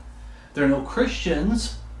Testament. There are no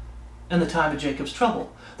Christians in the time of Jacob's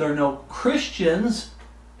trouble. There are no Christians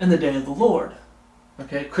in the day of the Lord.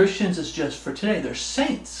 Okay, Christians is just for today. They're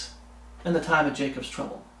saints in the time of Jacob's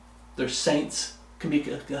trouble. They're saints can be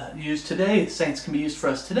used today. Saints can be used for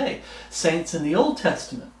us today. Saints in the Old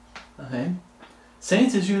Testament. Okay,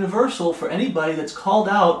 saints is universal for anybody that's called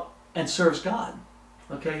out and serves God.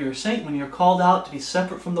 Okay, you're a saint when you're called out to be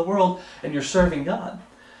separate from the world and you're serving God.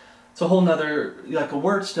 It's a whole nother, like a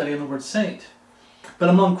word study on the word saint. But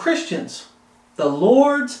among Christians, the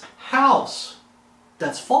Lord's house.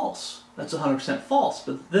 That's false. That's 100% false.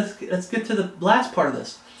 But let's get to the last part of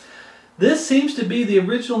this. This seems to be the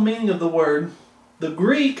original meaning of the word. The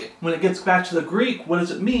Greek, when it gets back to the Greek, what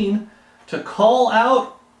does it mean? To call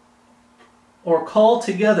out or call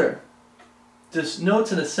together. Just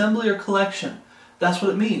notes an assembly or collection. That's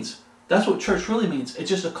what it means. That's what church really means. It's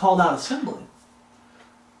just a called out assembly.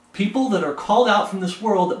 People that are called out from this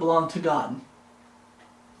world that belong to God.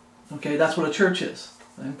 Okay, that's what a church is.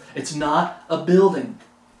 Right? It's not a building.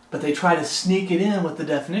 But they try to sneak it in with the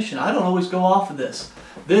definition. I don't always go off of this.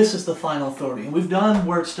 This is the final authority. And we've done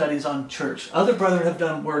word studies on church. Other brethren have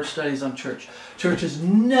done word studies on church. Church is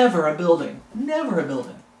never a building. Never a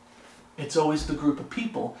building. It's always the group of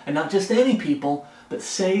people. And not just any people, but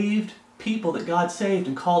saved people that God saved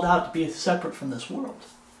and called out to be separate from this world.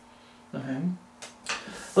 Okay?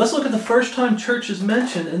 Let's look at the first time church is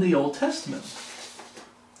mentioned in the Old Testament.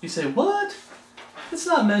 You say, what? It's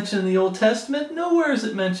not mentioned in the Old Testament. Nowhere is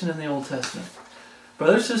it mentioned in the Old Testament.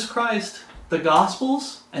 Brothers, says Christ, the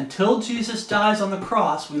Gospels, until Jesus dies on the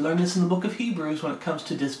cross, we learn this in the book of Hebrews when it comes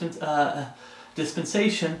to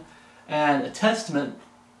dispensation and a testament,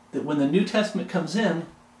 that when the New Testament comes in,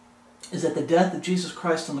 is at the death of Jesus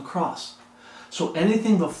Christ on the cross. So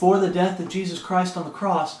anything before the death of Jesus Christ on the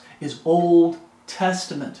cross is Old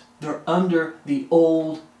Testament. They're under the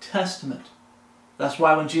Old Testament. That's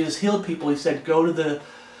why when Jesus healed people, he said, go to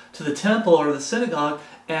the temple or the synagogue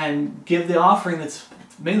and give the offering that's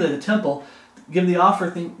mainly the temple, give the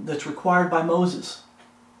offering that's required by Moses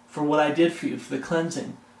for what I did for you, for the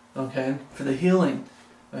cleansing, okay, for the healing.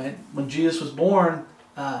 Right? When Jesus was born,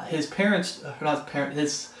 his parents, not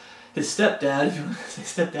parents, his stepdad, if you want to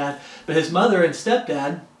say stepdad, but his mother and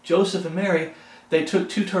stepdad, Joseph and Mary, they took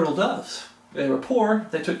 2 turtle doves. They were poor,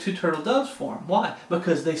 they took 2 turtle doves for him. Why?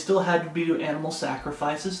 Because they still had to be do animal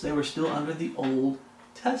sacrifices. They were still under the Old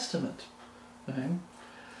Testament. Okay?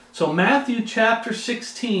 So Matthew chapter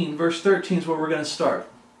 16, verse 13 is where we're going to start.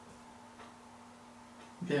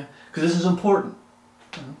 Okay? Because this is important.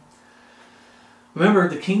 Remember,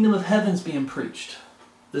 the kingdom of heaven is being preached.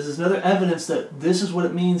 This is another evidence that this is what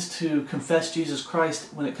it means to confess Jesus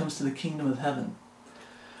Christ when it comes to the kingdom of heaven.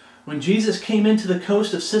 When Jesus came into the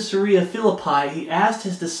coast of Caesarea Philippi, he asked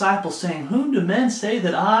his disciples, saying, whom do men say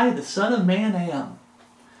that I, the Son of Man, am?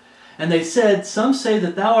 And they said, some say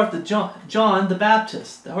that thou art John the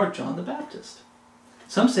Baptist. Thou art John the Baptist.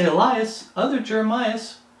 Some say Elias, other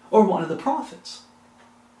Jeremias, or one of the prophets.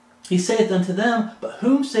 He saith unto them, but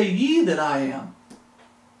whom say ye that I am?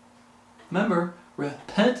 Remember,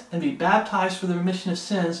 repent and be baptized for the remission of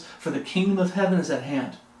sins, for the kingdom of heaven is at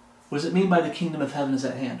hand. What does it mean by the kingdom of heaven is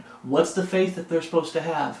at hand? What's the faith that they're supposed to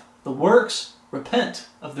have? The works, repent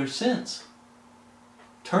of their sins.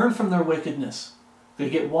 Turn from their wickedness. They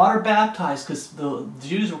get water baptized because the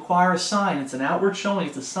Jews require a sign. It's an outward showing.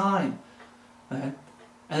 It's a sign. Okay?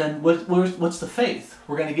 And then what's the faith?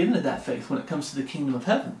 We're going to get into that faith when it comes to the kingdom of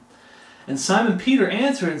heaven. And Simon Peter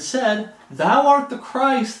answered and said, thou art the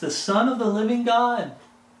Christ, the Son of the living God.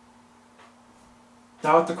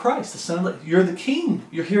 Thou art the Christ, the Son of the... You're the King.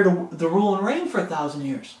 You're here to rule and reign for 1,000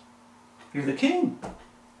 years. You're the King.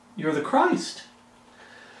 You're the Christ.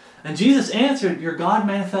 And Jesus answered, you're God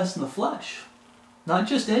manifest in the flesh. Not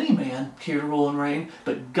just any man here to rule and reign,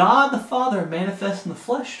 but God the Father manifest in the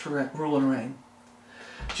flesh to rule and reign.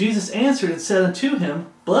 Jesus answered and said unto him,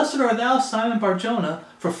 blessed art thou, Simon Bar-Jonah,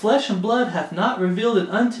 for flesh and blood hath not revealed it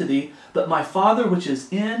unto thee, but my Father which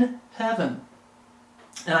is in heaven.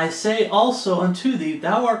 And I say also unto thee,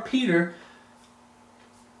 thou art Peter,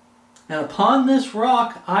 and upon this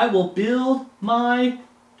rock I will build my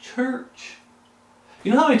church.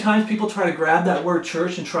 You know how many times people try to grab that word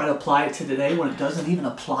church and try to apply it to today when it doesn't even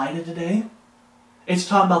apply to today? It's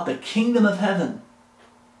talking about the kingdom of heaven.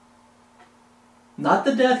 Not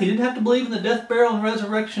the death. He didn't have to believe in the death, burial, and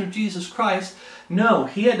resurrection of Jesus Christ. No,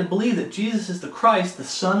 he had to believe that Jesus is the Christ, the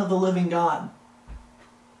Son of the living God.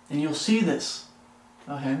 And you'll see this.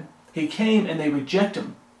 Okay? He came and they reject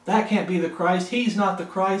him. That can't be the Christ. He's not the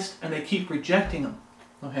Christ. And they keep rejecting him.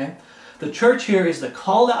 Okay? The church here is the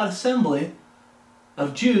called out assembly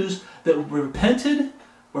of Jews that repented,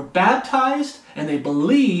 were baptized, and they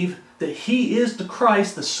believe that he is the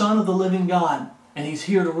Christ, the Son of the living God. And he's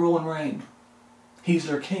here to rule and reign. He's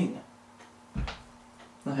their king.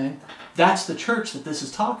 Okay? That's the church that this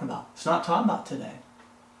is talking about. It's not talking about today.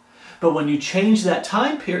 But when you change that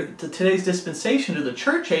time period to today's dispensation to the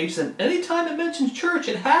church age, then anytime it mentions church,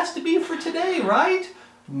 it has to be for today, right?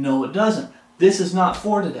 No, it doesn't. This is not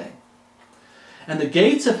for today. And the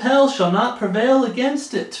gates of hell shall not prevail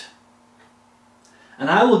against it. And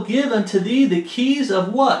I will give unto thee the keys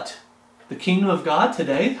of what? The kingdom of God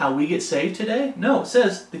today, how we get saved today? No, it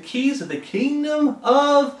says the keys of the kingdom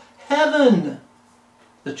of heaven.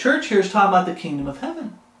 The church here is talking about the kingdom of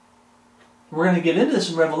heaven. We're going to get into this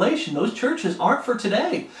in Revelation. Those churches aren't for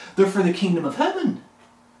today. They're for the kingdom of heaven.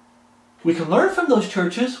 We can learn from those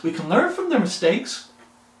churches. We can learn from their mistakes.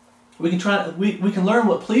 We can learn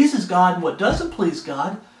what pleases God and what doesn't please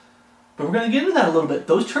God. But we're going to get into that a little bit.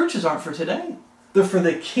 Those churches aren't for today. They're for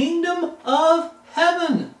the kingdom of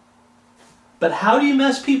heaven. But how do you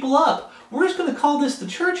mess people up? We're just going to call this the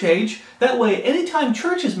church age. That way, anytime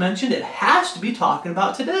church is mentioned, it has to be talking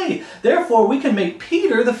about today. Therefore, we can make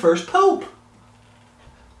Peter the first pope.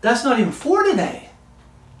 That's not even for today.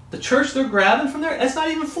 The church they're grabbing from there, that's not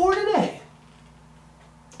even for today.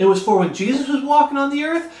 It was for when Jesus was walking on the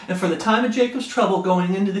earth and for the time of Jacob's trouble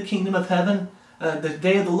going into the kingdom of heaven, the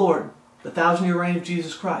day of the Lord, the 1,000-year reign of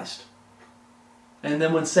Jesus Christ. And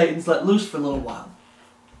then when Satan's let loose for a little while.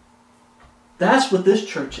 That's what this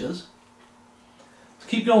church is. Let's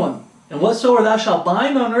keep going. And whatsoever thou shalt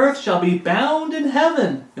bind on earth shall be bound in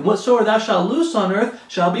heaven. And whatsoever thou shalt loose on earth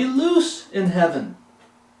shall be loose in heaven.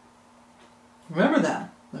 Remember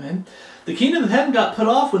that. Okay? The kingdom of heaven got put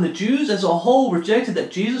off when the Jews as a whole rejected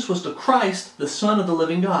that Jesus was the Christ, the Son of the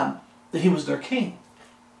living God. That he was their king.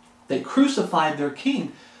 They crucified their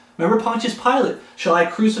king. Remember Pontius Pilate, shall I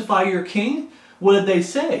crucify your king? What did they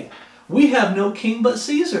say? We have no king but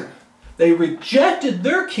Caesar. They rejected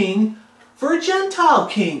their king for a Gentile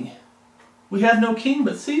king. We have no king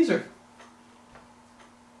but Caesar.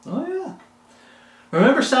 Oh yeah.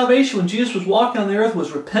 Remember, salvation when Jesus was walking on the earth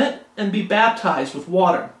was repent and be baptized with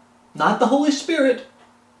water. Not the Holy Spirit,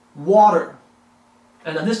 water.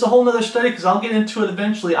 And this is a whole other study because I'll get into it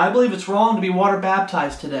eventually. I believe it's wrong to be water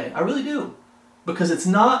baptized today. I really do. Because it's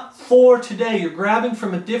not for today. You're grabbing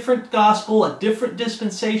from a different gospel, a different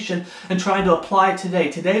dispensation, and trying to apply it today.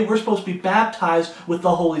 Today we're supposed to be baptized with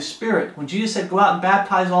the Holy Spirit. When Jesus said go out and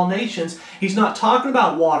baptize all nations, He's not talking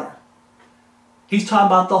about water. He's talking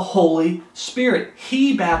about the Holy Spirit.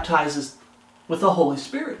 He baptizes with the Holy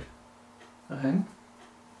Spirit. Okay?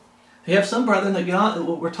 You have some brethren that get on,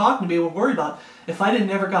 what we're talking to be, we're worried about, if I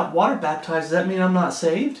never got water baptized, does that mean I'm not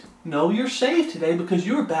saved? No, you're saved today because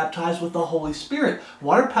you were baptized with the Holy Spirit.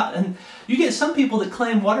 And you get some people that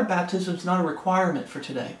claim water baptism is not a requirement for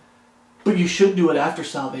today. But you should do it after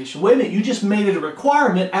salvation. Wait a minute, you just made it a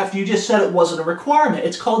requirement after you just said it wasn't a requirement.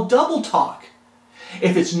 It's called double talk.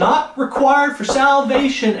 If it's not required for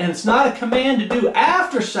salvation and it's not a command to do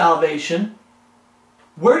after salvation,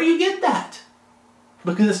 where do you get that?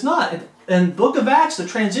 Because it's not. In the book of Acts, the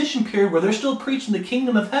transition period where they're still preaching the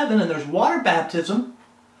kingdom of heaven and there's water baptism,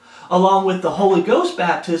 along with the Holy Ghost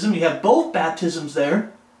baptism, you have both baptisms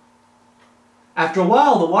there. After a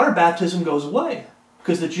while, the water baptism goes away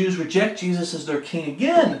because the Jews reject Jesus as their king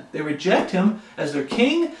again. They reject Him as their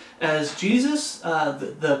king, as Jesus,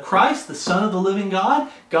 the Christ, the Son of the living God.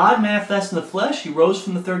 God manifest in the flesh. He rose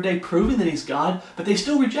from the third day, proving that He's God, but they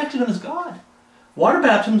still rejected Him as God. Water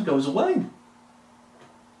baptism goes away.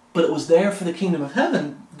 But it was there for the kingdom of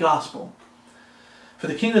heaven gospel. For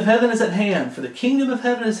the kingdom of heaven is at hand. For the kingdom of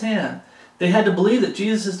heaven is at hand. They had to believe that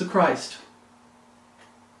Jesus is the Christ.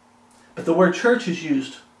 But the word church is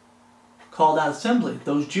used. Called out assembly.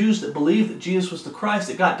 Those Jews that believed that Jesus was the Christ,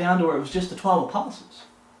 it got down to where it was just the 12 apostles.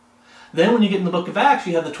 Then when you get in the book of Acts,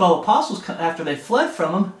 you have the 12 apostles, after they fled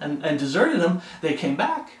from Him and deserted Him, they came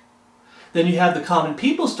back. Then you have the common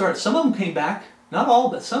people start, some of them came back. Not all,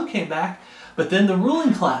 but some came back. But then the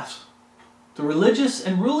ruling class, the religious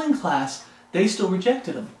and ruling class, they still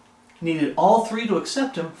rejected Him. Needed all three to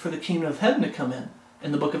accept Him for the kingdom of heaven to come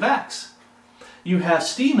in the book of Acts. You have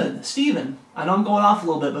Stephen, I know I'm going off a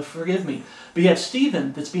little bit, but forgive me. But you have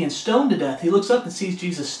Stephen that's being stoned to death. He looks up and sees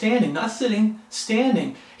Jesus standing, not sitting,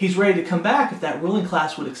 standing. He's ready to come back if that ruling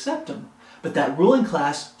class would accept him. But that ruling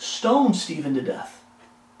class stoned Stephen to death,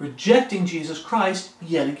 rejecting Jesus Christ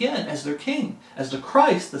yet again as their king, as the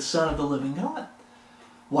Christ, the Son of the living God.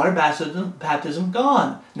 Water baptism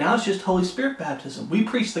gone. Now it's just Holy Spirit baptism. We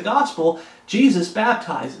preach the gospel. Jesus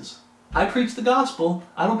baptizes. I preach the gospel.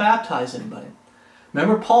 I don't baptize anybody.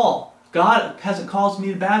 Remember Paul. God hasn't called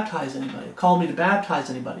me to baptize anybody. He called me to baptize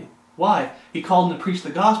anybody. Why? He called him to preach the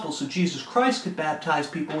gospel so Jesus Christ could baptize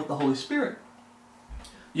people with the Holy Spirit.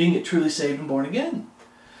 You can get truly saved and born again.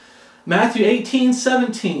 Matthew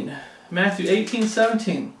 18:17. Matthew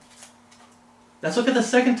 18:17. Let's look at the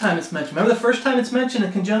second time it's mentioned. Remember the first time it's mentioned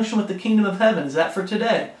in conjunction with the kingdom of heaven. Is that for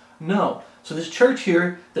today? No. So this church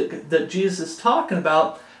here that Jesus is talking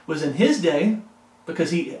about was in His day,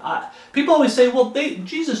 because people always say, well,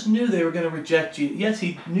 Jesus knew they were going to reject you. Yes,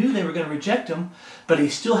 He knew they were going to reject Him, but He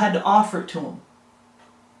still had to offer it to them.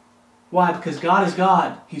 Why? Because God is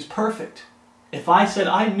God. He's perfect. If I said,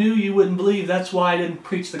 I knew you wouldn't believe, that's why I didn't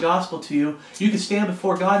preach the gospel to you, you could stand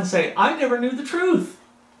before God and say, I never knew the truth.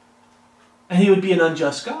 And He would be an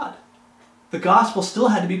unjust God. The gospel still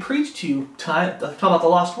had to be preached to you, talking about the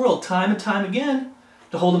lost world, time and time again,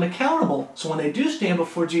 to hold them accountable. So when they do stand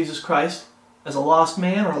before Jesus Christ as a lost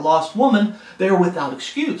man or a lost woman, they are without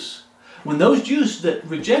excuse. When those Jews that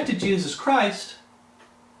rejected Jesus Christ,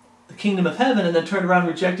 the kingdom of heaven, and then turned around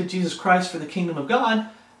and rejected Jesus Christ for the kingdom of God,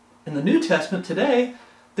 in the New Testament today,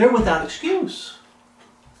 they're without excuse.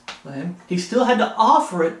 Right? He still had to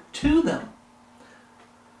offer it to them.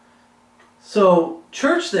 So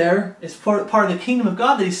church there is part of the kingdom of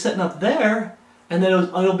God that He's setting up there, and then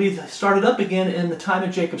it'll be started up again in the time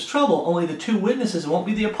of Jacob's trouble. Only the two witnesses, it won't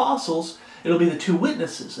be the apostles, it'll be the two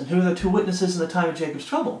witnesses. And who are the two witnesses in the time of Jacob's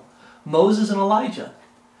trouble? Moses and Elijah.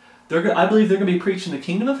 I believe they're going to be preaching the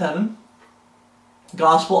kingdom of heaven,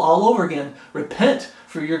 gospel all over again. Repent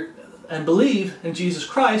and believe in Jesus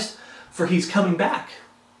Christ, for He's coming back.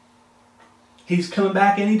 He's coming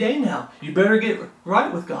back any day now. You better get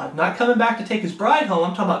right with God. Not coming back to take His bride home.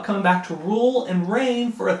 I'm talking about coming back to rule and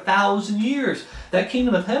reign for 1,000 years. That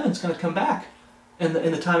kingdom of heaven is going to come back in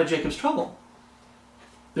the time of Jacob's trouble.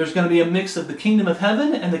 There's going to be a mix of the kingdom of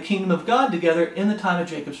heaven and the kingdom of God together in the time of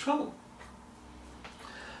Jacob's trouble.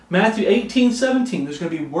 Matthew 18:17, there's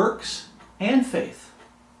going to be works and faith.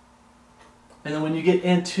 And then when you get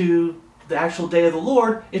into the actual day of the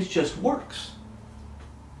Lord, it's just works.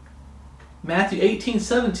 Matthew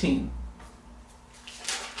 18:17.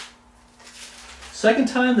 Second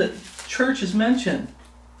time that church is mentioned.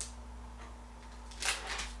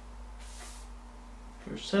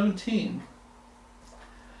 Verse 17.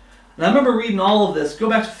 And I remember reading all of this. Go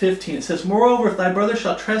back to 15. It says, "Moreover, if thy brother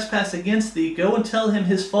shall trespass against thee, go and tell him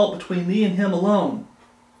his fault between thee and him alone.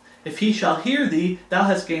 If he shall hear thee, thou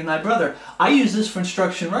hast gained thy brother." I use this for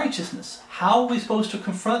instruction in righteousness. How are we supposed to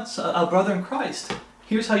confront a brother in Christ?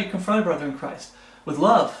 Here's how you confront a brother in Christ. With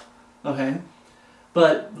love. Okay?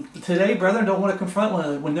 But today, brethren don't want to confront one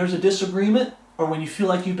another. When there's a disagreement, or when you feel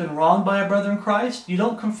like you've been wronged by a brother in Christ, you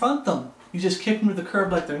don't confront them. You just kick them to the curb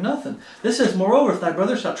like they're nothing. This says, "Moreover, if thy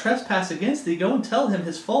brother shall trespass against thee, go and tell him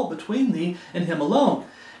his fault between thee and him alone.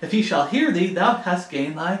 If he shall hear thee, thou hast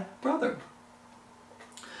gained thy brother.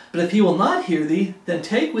 But if he will not hear thee, then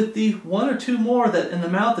take with thee one or two more, that in the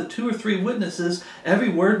mouth of 2 or 3 witnesses every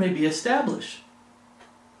word may be established.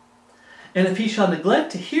 And if he shall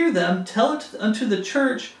neglect to hear them, tell it unto the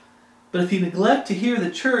church. But if he neglect to hear the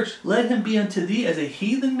church, let him be unto thee as a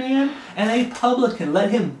heathen man and a publican."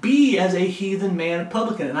 Let him be as a heathen man and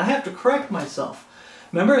publican. And I have to correct myself.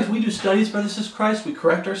 Remember, as we do studies, brothers and sisters in Christ, we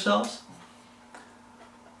correct ourselves.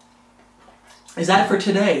 Is that for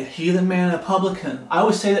today? Heathen man and a publican. I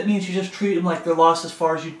always say that means you just treat them like they're lost as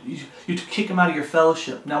far as you kick them out of your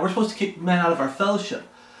fellowship. Now, we're supposed to kick men out of our fellowship.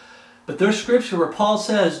 But there's scripture where Paul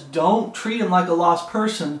says, don't treat him like a lost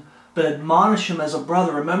person, but admonish him as a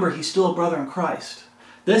brother. Remember, he's still a brother in Christ.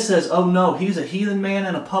 This says, oh no, he's a heathen man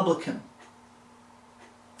and a publican.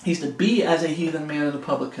 He's to be as a heathen man and a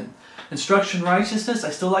publican. Instruction in righteousness, I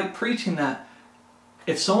still like preaching that.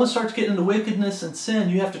 If someone starts getting into wickedness and sin,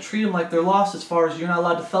 you have to treat them like they're lost, as far as you're not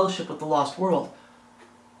allowed to fellowship with the lost world.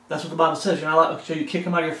 That's what the Bible says. You're not allowed, so you kick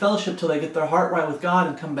them out of your fellowship till they get their heart right with God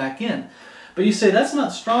and come back in. But you say that's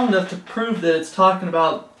not strong enough to prove that it's talking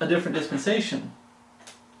about a different dispensation.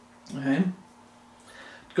 Okay?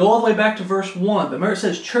 Go all the way back to verse 1. But remember, it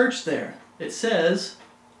says church there. It says,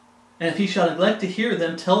 "And if he shall neglect to hear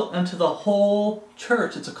them, tell it unto the whole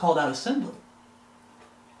church." It's a called out assembly.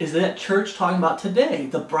 Is that church talking about today?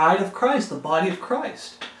 The bride of Christ, the body of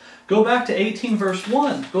Christ. Go back to 18 verse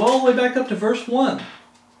 1. Go all the way back up to verse 1.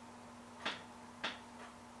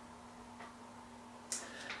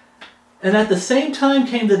 "And at the same time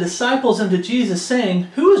came the disciples unto Jesus, saying,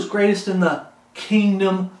 Who is greatest in the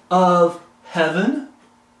kingdom of heaven?"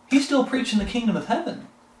 He's still preaching the kingdom of heaven.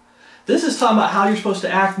 This is talking about how you're supposed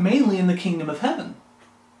to act mainly in the kingdom of heaven.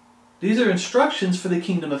 These are instructions for the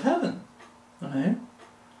kingdom of heaven. Okay?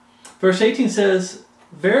 Verse 18 says,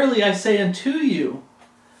 "Verily I say unto you,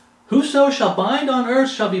 whoso shall bind on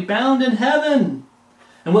earth shall be bound in heaven,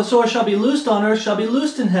 and whatsoever shall be loosed on earth shall be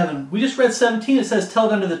loosed in heaven." We just read 17, it says, "Tell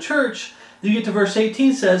it unto the church." Then you get to verse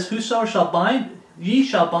 18, it says, "Whoso shall bind, ye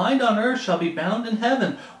shall bind on earth shall be bound in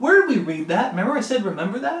heaven." Where did we read that? Remember I said,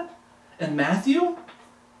 remember that? In Matthew?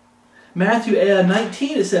 Matthew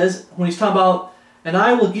 19, it says, when he's talking about, "And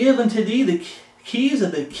I will give unto thee the keys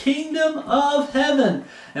of the kingdom of heaven.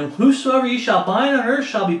 And whosoever ye shall bind on earth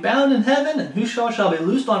shall be bound in heaven, and whosoever shall be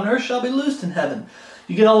loosed on earth shall be loosed in heaven."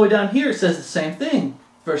 You get all the way down here, it says the same thing.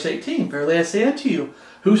 Verse 18, "Verily I say unto you,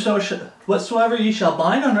 whatsoever ye shall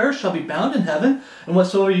bind on earth shall be bound in heaven, and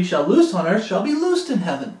whatsoever ye shall loose on earth shall be loosed in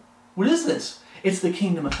heaven." What is this? It's the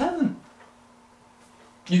kingdom of heaven.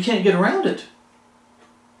 You can't get around it.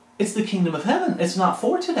 It's the kingdom of heaven. It's not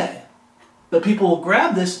for today. But people will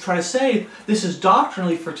grab this and try to say, this is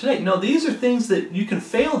doctrinally for today. No, these are things that you can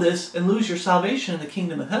fail this and lose your salvation in the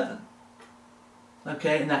kingdom of heaven.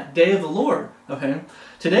 Okay, in that day of the Lord. Okay,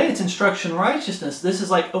 today it's instruction in righteousness. This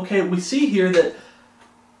is like, okay, we see here that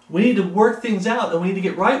we need to work things out and we need to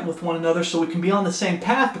get right with one another so we can be on the same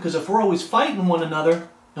path, because if we're always fighting one another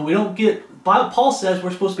and we don't get, Paul says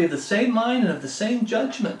we're supposed to be of the same mind and of the same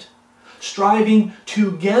judgment, striving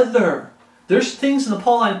together. There's things in the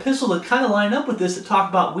Pauline epistle that kind of line up with this, that talk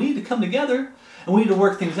about we need to come together and we need to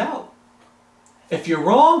work things out. If you're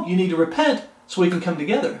wrong, you need to repent so we can come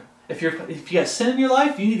together. If you got sin in your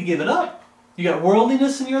life, you need to give it up. You got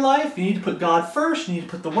worldliness in your life, you need to put God first, you need to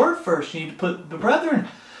put the Word first, you need to put the brethren,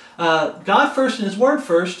 God first and His Word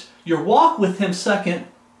first, your walk with Him second,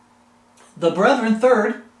 the brethren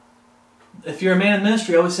third. If you're a man in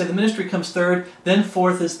ministry, I always say the ministry comes third, then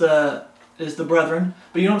fourth is the brethren.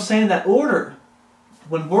 But you know what I'm saying? That order.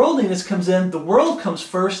 when worldliness comes in, the world comes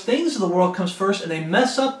first, things of the world comes first, and they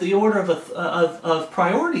mess up the order of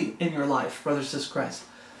priority in your life, brothers and sisters in Christ.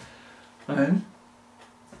 Right?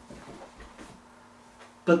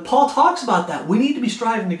 But Paul talks about that. We need to be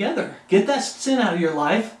striving together. Get that sin out of your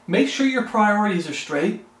life. Make sure your priorities are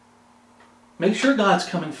straight. Make sure God's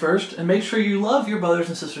coming first, and make sure you love your brothers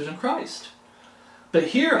and sisters in Christ. But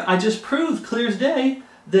here, I just proved clear as day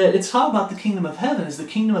that it's talking about the kingdom of heaven. Is the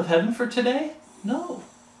kingdom of heaven for today? No.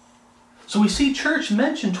 So we see church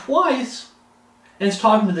mentioned twice, and it's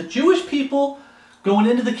talking to the Jewish people going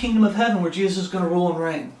into the kingdom of heaven where Jesus is going to rule and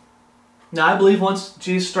reign. Now I believe once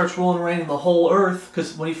Jesus starts ruling and reigning the whole earth,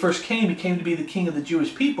 because when he first came, he came to be the king of the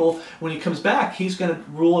Jewish people. When he comes back, he's going to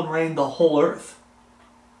rule and reign the whole earth.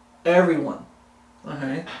 Everyone.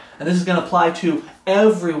 Okay? And this is going to apply to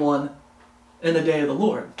everyone in the day of the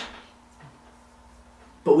Lord.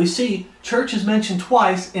 But we see church is mentioned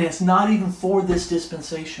twice, and it's not even for this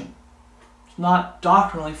dispensation. It's not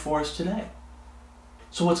doctrinally for us today.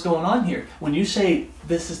 So what's going on here? When you say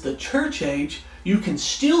this is the church age, you can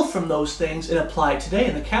steal from those things and apply it today.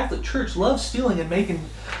 And the Catholic Church loves stealing and making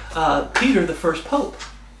Peter the first pope.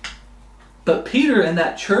 But Peter and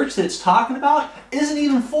that church that it's talking about isn't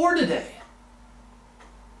even for today.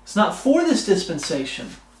 It's not for this dispensation.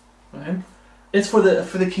 Right? It's for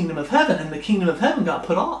the kingdom of heaven, and the kingdom of heaven got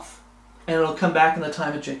put off. And it'll come back in the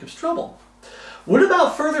time of Jacob's trouble. What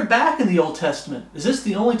about further back in the Old Testament? Is this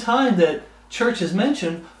the only time that church is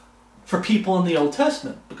mentioned for people in the Old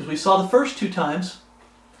Testament? Because we saw the first two times.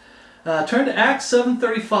 Turn to Acts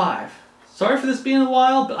 7:35. Sorry for this being a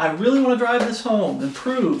while, but I really want to drive this home and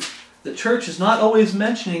prove that church is not always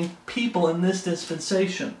mentioning people in this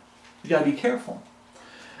dispensation. You got to be careful.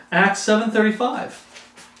 Acts 7:35.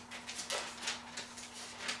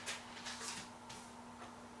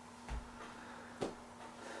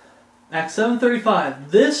 Acts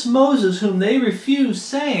 7:35. This Moses whom they refused,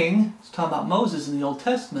 saying, it's talking about Moses in the Old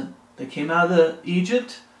Testament. They came out of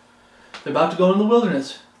Egypt. They're about to go in the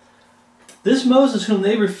wilderness. This Moses whom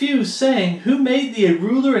they refused, saying, who made thee a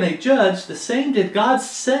ruler and a judge? The same did God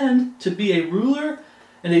send to be a ruler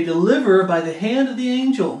and a deliverer by the hand of the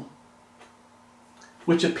angel,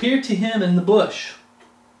 which appeared to him in the bush.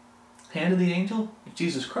 Hand of the angel?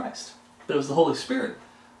 Jesus Christ. But it was the Holy Spirit.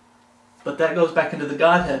 But that goes back into the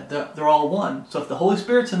Godhead. They're all one. So if the Holy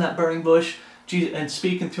Spirit's in that burning bush and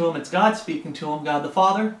speaking to him, it's God speaking to him, God the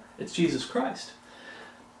Father, it's Jesus Christ.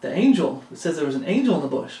 The angel, it says there was an angel in the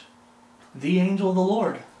bush. The angel of the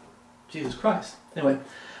Lord, Jesus Christ. Anyway,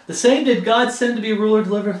 the same did God send to be a ruler,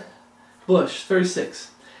 deliverer. Bush,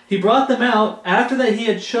 36. He brought them out after that he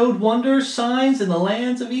had showed wonders, signs in the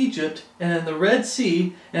lands of Egypt and in the Red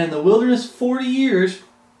Sea and in the wilderness 40 years.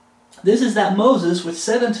 This is that Moses which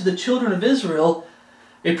said unto the children of Israel,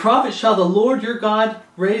 a prophet shall the Lord your God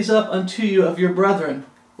raise up unto you of your brethren,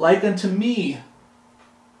 like unto me.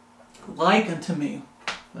 Like unto me.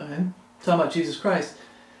 Okay. Talking about Jesus Christ.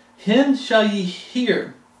 Him shall ye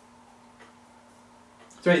hear.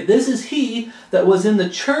 That's right. This is he that was in the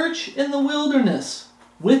church in the wilderness,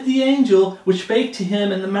 with the angel which spake to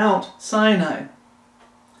him in the Mount Sinai,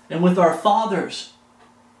 and with our fathers,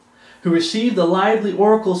 who received the lively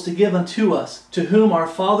oracles to give unto us, to whom our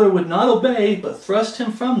father would not obey, but thrust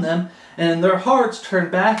him from them, and in their hearts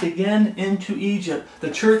turned back again into Egypt. The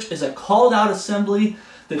church is a called out assembly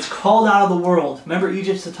that's called out of the world. Remember,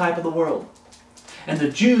 Egypt's the type of the world. And the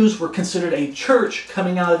Jews were considered a church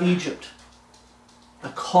coming out of Egypt. A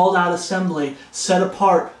called out assembly set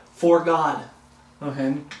apart for God.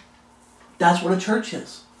 Okay? That's what a church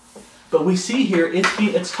is. But we see here,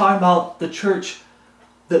 it's talking about the church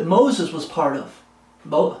that Moses was part of.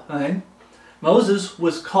 Okay? Moses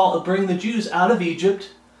was called bring the Jews out of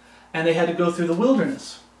Egypt, and they had to go through the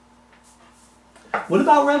wilderness. What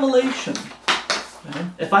about Revelation? Okay?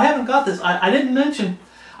 If I haven't got this, I didn't mention,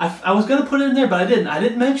 I was going to put it in there, but I didn't. I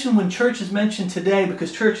didn't mention when church is mentioned today,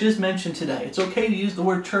 because church is mentioned today. It's okay to use the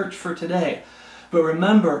word church for today. But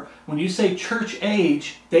remember, when you say church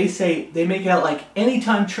age, they make it out like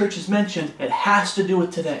anytime church is mentioned, it has to do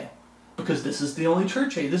with today. Because this is the only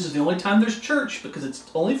church age. This is the only time there's church, because it's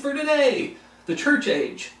only for today, the church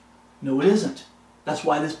age. No, it isn't. That's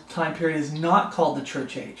why this time period is not called the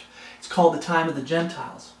church age. It's called the time of the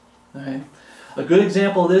Gentiles. Okay? A good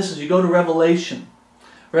example of this is you go to Revelation.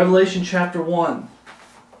 Revelation chapter 1.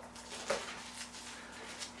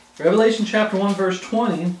 Revelation chapter 1 verse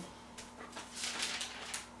 20.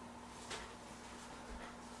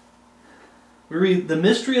 We read, the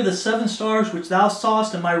mystery of the 7 stars which thou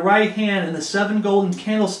sawest in my right hand, and the 7 golden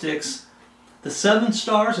candlesticks. The 7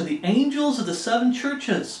 stars are the angels of the 7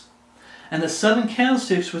 churches, And the 7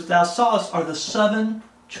 candlesticks which thou sawest are the 7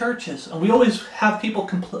 churches. And we always have people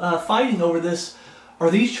fighting over this. Are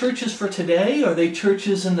these churches for today? Are they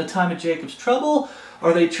churches in the time of Jacob's trouble?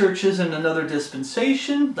 Are they churches in another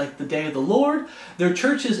dispensation, like the day of the Lord? They're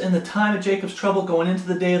churches in the time of Jacob's trouble, going into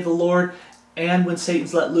the day of the Lord, and when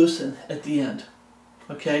Satan's let loose at the end.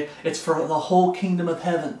 Okay? It's for the whole kingdom of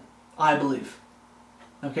heaven, I believe.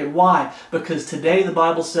 Okay, why? Because today the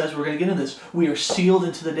Bible says, we're going to get into this, we are sealed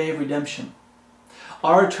into the day of redemption.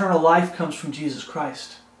 Our eternal life comes from Jesus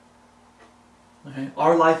Christ. Okay?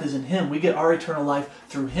 Our life is in Him. We get our eternal life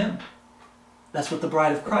through Him. That's what the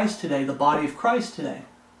bride of Christ today, the body of Christ today.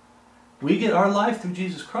 We get our life through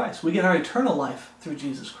Jesus Christ. We get our eternal life through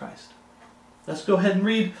Jesus Christ. Let's go ahead and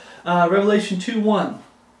read Revelation 2:1.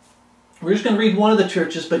 We're just going to read one of the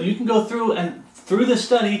churches, but you can go through and through the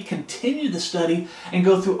study, continue the study, and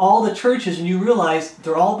go through all the churches, and you realize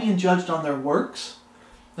they're all being judged on their works.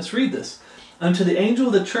 Let's read this. Unto the angel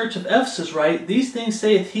of the church of Ephesus write, These things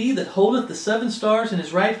saith he that holdeth the 7 stars in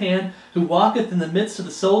his right hand, who walketh in the midst of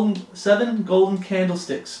the 7 golden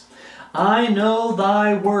candlesticks. I know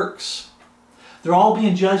thy works. They're all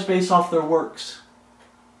being judged based off their works.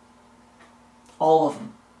 All of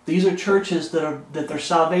them. These are churches that their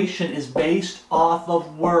salvation is based off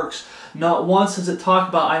of works. Not once does it talk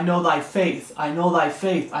about, I know thy faith, I know thy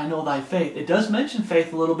faith, I know thy faith. It does mention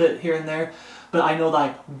faith a little bit here and there, but I know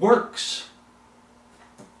thy works.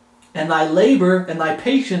 And thy labor, and thy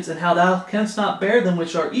patience, and how thou canst not bear them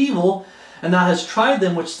which are evil, and thou hast tried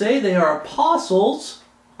them which say they are apostles.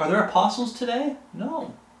 Are there apostles today?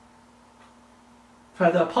 No.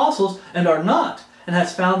 Tried the apostles, and are not, and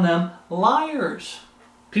hast found them liars.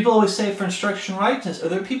 People always say for instruction righteousness. Are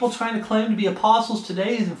there people trying to claim to be apostles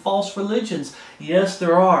today in false religions? Yes,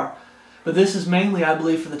 there are. But this is mainly, I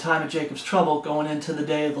believe, for the time of Jacob's trouble, going into the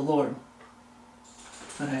day of the Lord.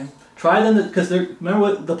 Okay. Try them, because remember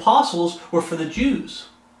what the apostles were for the Jews.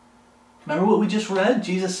 Remember what we just read?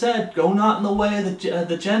 Jesus said, Go not in the way of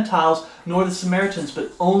the Gentiles, nor the Samaritans,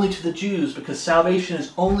 but only to the Jews, because salvation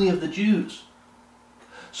is only of the Jews.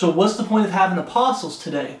 So what's the point of having apostles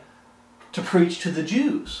today? To preach to the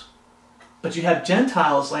Jews. But you have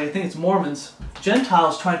Gentiles, like I think it's Mormons,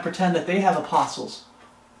 Gentiles trying to pretend that they have apostles.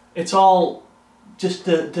 It's all just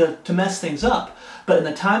to mess things up. But in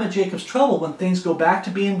the time of Jacob's trouble, when things go back to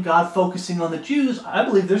being God focusing on the Jews, I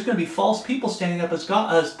believe there's going to be false people standing up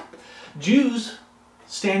as Jews,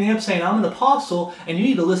 standing up saying, I'm an apostle and you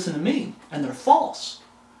need to listen to me. And they're false.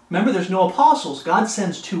 Remember, there's no apostles. God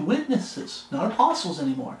sends 2 witnesses, not apostles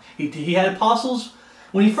anymore. He had apostles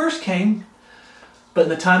when He first came, but in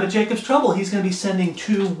the time of Jacob's trouble, He's going to be sending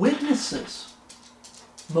 2 witnesses,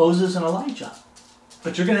 Moses and Elijah.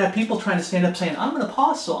 But you're going to have people trying to stand up saying, I'm an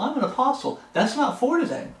apostle, I'm an apostle. That's not for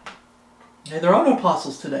today. Okay, there are no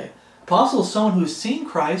apostles today. Apostle is someone who has seen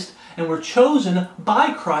Christ and were chosen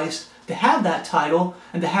by Christ to have that title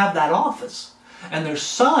and to have that office. And there's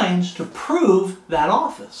signs to prove that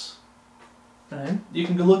office. Okay? You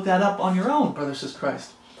can go look that up on your own, brothers and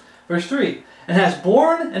Christ. Verse 3, And has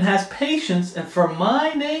borne and has patience, and for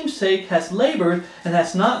my name's sake has labored and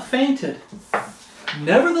has not fainted.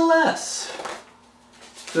 Nevertheless,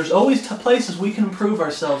 there's always places we can improve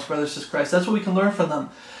ourselves, brothers and Christ. That's what we can learn from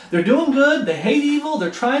them. They're doing good, they hate evil, they're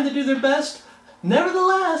trying to do their best.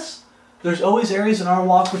 Nevertheless, there's always areas in our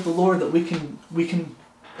walk with the Lord that we can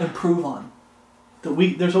improve on.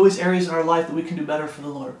 There's always areas in our life that we can do better for the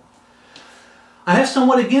Lord. I have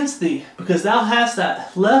somewhat against thee, because thou hast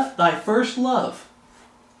left thy first love.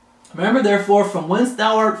 Remember therefore from whence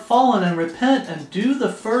thou art fallen, and repent, and do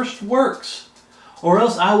the first works. Or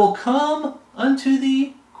else I will come unto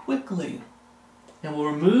thee quickly, and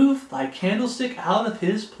will remove thy candlestick out of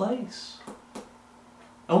his place.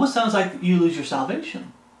 Almost sounds like you lose your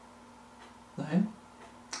salvation. Right?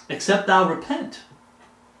 Except thou repent.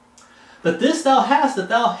 But this thou hast, that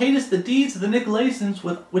thou hatest the deeds of the Nicolaitans,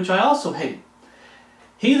 which I also hate.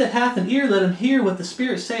 He that hath an ear, let him hear what the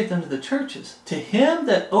Spirit saith unto the churches. To him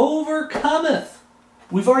that overcometh.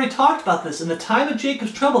 We've already talked about this. In the time of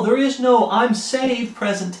Jacob's trouble, there is no I'm saved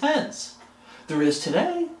present tense. There is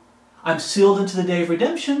today. I'm sealed into the day of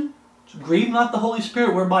redemption. Grieve not the Holy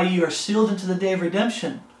Spirit, whereby ye are sealed into the day of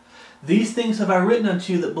redemption. These things have I written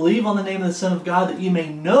unto you that believe on the name of the Son of God, that ye may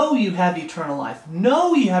know you have eternal life.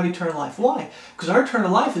 Know ye have eternal life. Why? Because our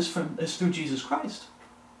eternal life is through Jesus Christ.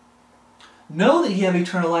 Know that ye have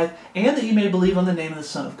eternal life, and that ye may believe on the name of the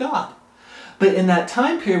Son of God. But in that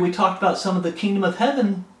time period, we talked about some of the kingdom of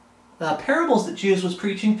heaven parables that Jesus was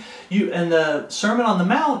preaching. In the Sermon on the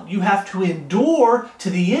Mount, you have to endure to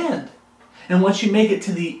the end. And once you make it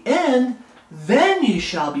to the end, then ye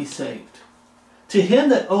shall be saved. To him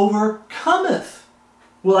that overcometh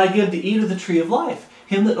will I give to eat of the tree of life.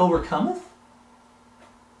 Him that overcometh?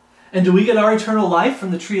 And do we get our eternal life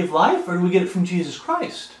from the tree of life, or do we get it from Jesus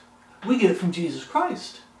Christ? We get it from Jesus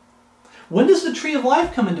Christ. When does the tree of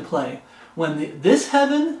life come into play? When this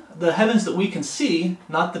heaven, the heavens that we can see,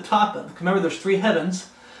 not the top, remember there's 3 heavens,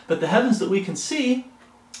 but the heavens that we can see,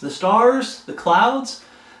 the stars, the clouds,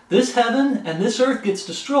 this heaven and this earth gets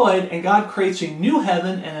destroyed, and God creates a new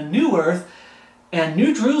heaven and a new earth, and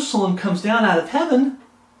New Jerusalem comes down out of heaven.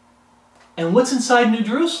 And what's inside New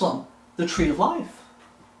Jerusalem? The tree of life.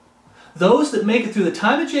 Those that make it through the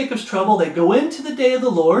time of Jacob's trouble, they go into the day of the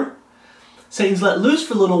Lord. Satan's let loose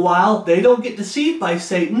for a little while. They don't get deceived by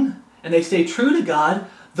Satan, and they stay true to God.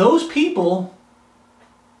 Those people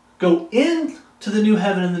go into the new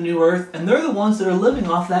heaven and the new earth, and they're the ones that are living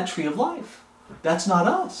off that tree of life. That's not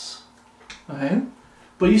us. Okay?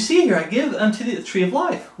 But you see here, I give unto thee the tree of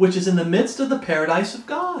life, which is in the midst of the paradise of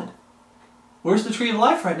God. Where's the tree of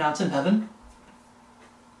life right now? It's in heaven.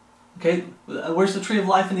 Okay, where's the tree of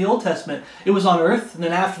life in the Old Testament? It was on earth, and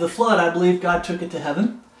then after the flood, I believe God took it to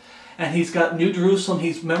heaven. And he's got New Jerusalem.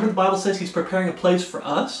 Remember the Bible says he's preparing a place for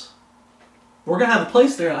us? We're going to have a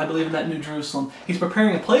place there, I believe, in that New Jerusalem. He's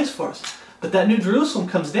preparing a place for us. But that New Jerusalem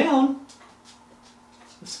comes down.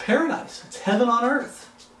 It's paradise. It's heaven on earth.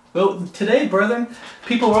 Well, today, brethren,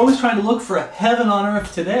 people are always trying to look for a heaven on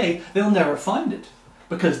earth today. They'll never find it,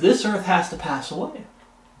 because this earth has to pass away.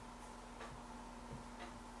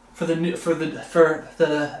 For the New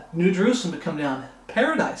Jerusalem to come down,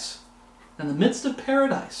 paradise, in the midst of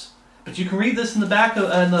paradise. But you can read this in the back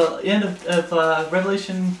of, in the end of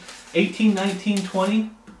Revelation 18, 19,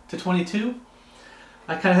 20 to 22.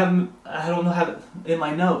 I don't know, have it in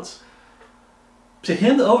my notes. To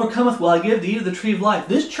him that overcometh will I give to eat of the tree of life.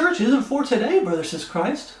 This church isn't for today, brother, says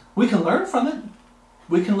Christ. We can learn from it.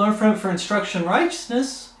 We can learn from it for instruction in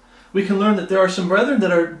righteousness. We can learn that there are some brethren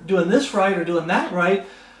that are doing this right or doing that right.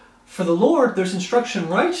 For the Lord, there's instruction in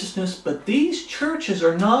righteousness, but these churches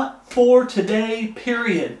are not for today,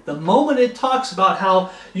 period. The moment it talks about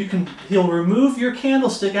how he'll remove your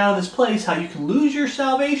candlestick out of this place, how you can lose your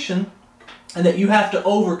salvation, and that you have to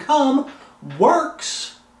overcome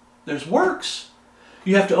works. There's works.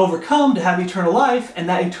 You have to overcome to have eternal life, and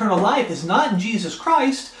that eternal life is not in Jesus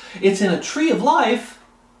Christ. It's in a tree of life.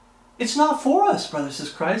 It's not for us, brothers and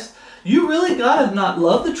sisters Christ. You really got to not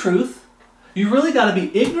love the truth. You really got to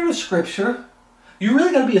be ignorant of Scripture. You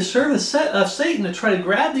really got to be a servant of Satan to try to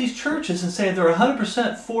grab these churches and say they're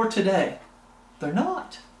 100% for today. They're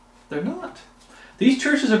not. They're not. These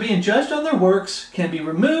churches are being judged on their works, can be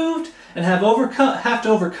removed, and have to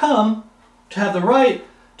overcome to have the right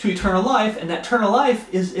to eternal life, and that eternal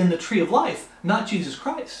life is in the tree of life, not Jesus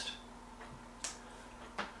Christ.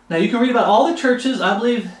 Now you can read about all the churches. I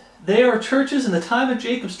believe they are churches in the time of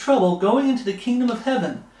Jacob's trouble going into the kingdom of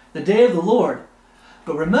heaven, the day of the Lord.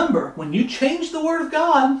 But remember, when you change the Word of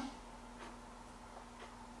God,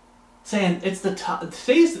 saying it's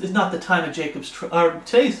today's is not the time of Jacob's trouble,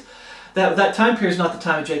 that time period is not the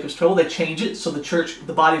time of Jacob's trouble. They change it so the church,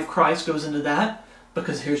 the body of Christ, goes into that,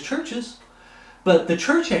 because here's churches. But the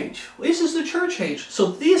church age, this is the church age. So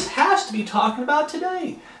this has to be talking about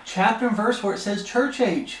today. Chapter and verse where it says church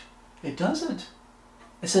age. It doesn't.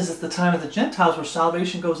 It says it's the time of the Gentiles where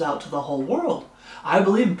salvation goes out to the whole world. I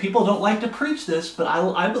believe, and people don't like to preach this, but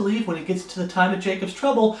I believe when it gets to the time of Jacob's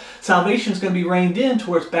trouble, salvation is going to be reined in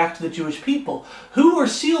towards back to the Jewish people. Who are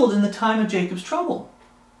sealed in the time of Jacob's trouble?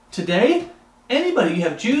 Today, anybody. You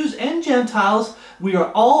have Jews and Gentiles. We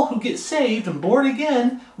are all who get saved and born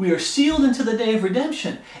again. We are sealed into the day of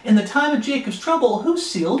redemption. In the time of Jacob's trouble, who's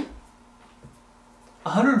sealed?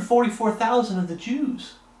 144,000 of the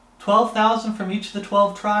Jews. 12,000 from each of the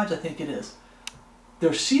 12 tribes, I think it is.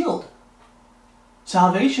 They're sealed.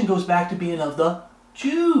 Salvation goes back to being of the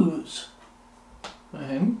Jews.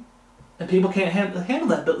 Okay? And people can't handle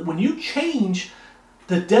that. But when you change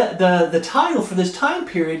the title for this time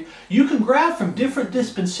period, you can grab from different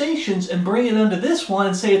dispensations and bring it under this one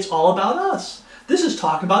and say it's all about us. This is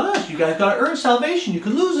talking about us. You guys got to earn salvation. You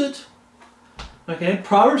could lose it. Okay,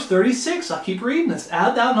 Proverbs 36, I'll keep reading this.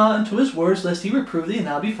 Add thou not unto his words, lest he reprove thee, and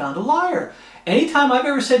thou be found a liar. Anytime I've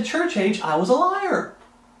ever said church age, I was a liar.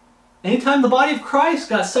 Anytime the body of Christ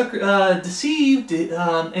got deceived,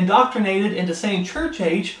 indoctrinated into saying church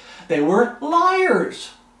age, they were liars.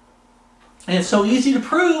 And it's so easy to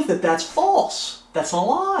prove that that's false. That's a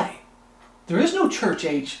lie. There is no church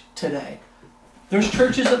age today. There's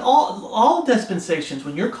churches in all dispensations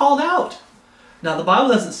when you're called out. Now the Bible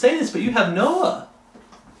doesn't say this, but you have Noah.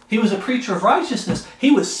 He was a preacher of righteousness. He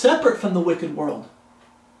was separate from the wicked world.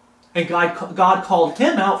 And God called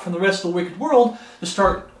him out from the rest of the wicked world to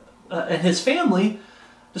start, and his family,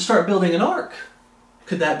 to start building an ark.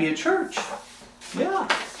 Could that be a church? Yeah.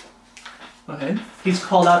 Okay. He's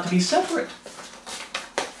called out to be separate.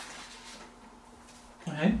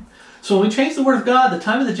 Okay. So when we change the Word of God, the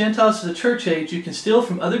time of the Gentiles to the church age, you can steal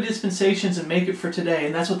from other dispensations and make it for today.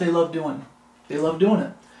 And that's what they love doing. They love doing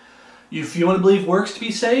it. If you want to believe works to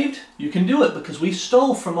be saved, you can do it, because we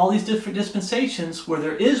stole from all these different dispensations where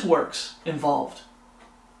there is works involved.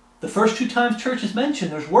 The first 2 times church is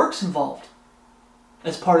mentioned, there's works involved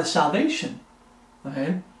as part of salvation.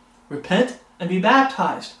 Okay? Repent and be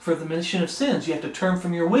baptized for the remission of sins. You have to turn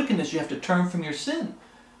from your wickedness. You have to turn from your sin.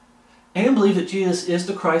 And believe that Jesus is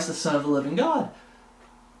the Christ, the Son of the living God.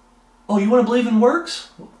 Oh, you want to believe in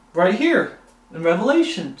works? Right here in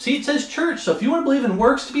Revelation. See, it says church. So if you want to believe in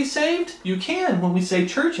works to be saved, you can when we say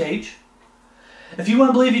church age. If you want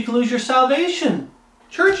to believe you can lose your salvation,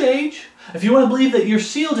 church age. If you want to believe that you're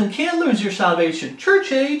sealed and can't lose your salvation,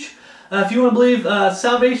 church age. If you want to believe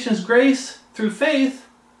salvation is grace through faith,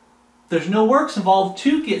 there's no works involved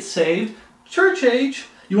to get saved, church age.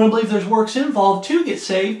 You want to believe there's works involved to get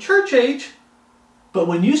saved, church age. But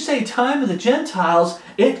when you say time of the Gentiles,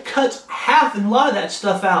 it cuts half and a lot of that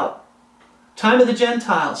stuff out. Time of the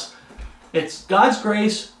Gentiles. It's God's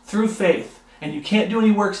grace through faith. And you can't do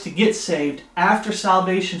any works to get saved. After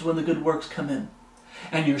salvation is when the good works come in.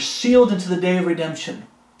 And you're sealed into the day of redemption.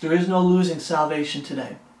 There is no losing salvation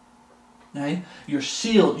today. Okay? You're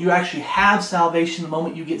sealed. You actually have salvation the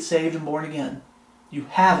moment you get saved and born again. You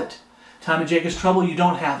have it. Time of Jacob's trouble, you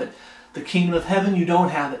don't have it. The kingdom of heaven, you don't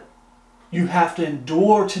have it. You have to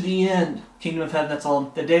endure to the end. Kingdom of heaven, that's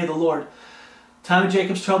all. The day of the Lord. Time of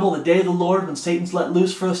Jacob's trouble, the day of the Lord, when Satan's let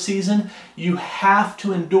loose for a season, you have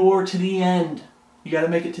to endure to the end. You got to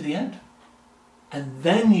make it to the end. And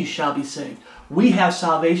then you shall be saved. We have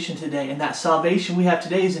salvation today, and that salvation we have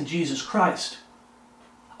today is in Jesus Christ.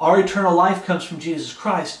 Our eternal life comes from Jesus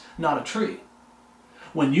Christ, not a tree.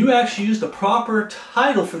 When you actually use the proper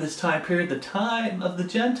title for this time period, the time of the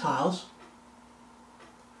Gentiles,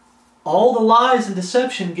 all the lies and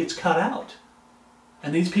deception gets cut out.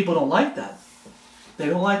 And these people don't like that. They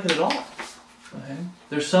don't like it at all. Okay?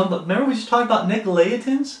 There's some, but remember we just talked about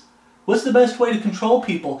Nicolaitans? What's the best way to control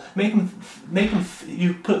people?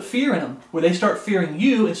 You put fear in them, where they start fearing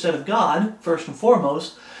you instead of God, first and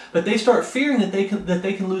foremost. But they start fearing that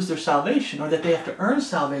they can lose their salvation, or that they have to earn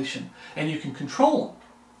salvation, and you can control them.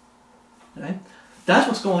 Okay? That's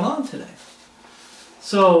what's going on today.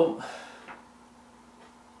 So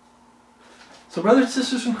brothers and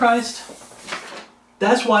sisters in Christ,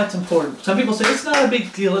 that's why it's important. Some people say it's not a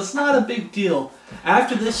big deal. It's not a big deal.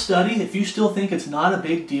 After this study, if you still think it's not a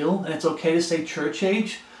big deal and it's okay to say church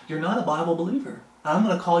age, you're not a Bible believer. I'm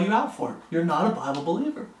going to call you out for it. You're not a Bible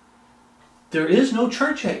believer. There is no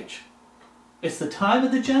church age. It's the time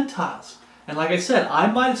of the Gentiles. And like I said, I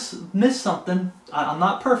might have missed something. I'm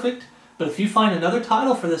not perfect, but if you find another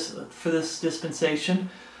title for this dispensation,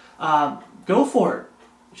 go for it.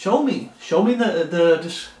 Show me. Show me in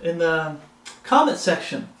the comment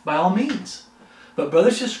section, by all means. But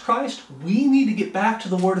brothers and sisters in Christ, we need to get back to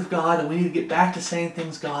the Word of God, and we need to get back to saying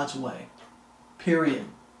things God's way. Period.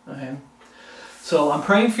 Okay? So I'm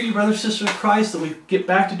praying for you, brothers and sisters in Christ, that we get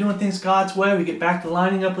back to doing things God's way. We get back to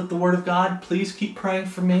lining up with the Word of God. Please keep praying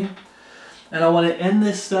for me. And I want to end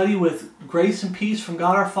this study with grace and peace from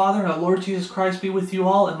God our Father and our Lord Jesus Christ be with you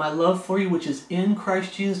all, and my love for you, which is in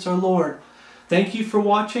Christ Jesus our Lord. Thank you for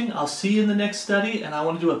watching. I'll see you in the next study, and I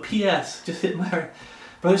want to do a PS. Just hit my...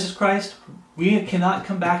 Brothers in Christ, we cannot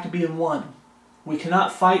come back to being one. We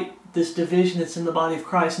cannot fight this division that's in the body of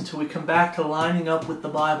Christ until we come back to lining up with the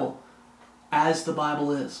Bible as the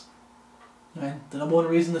Bible is. Okay? The number one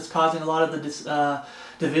reason that's causing a lot of the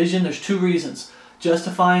division, there's 2 reasons.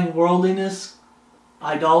 Justifying worldliness,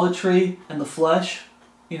 idolatry, and the flesh.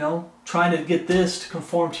 You know, trying to get this to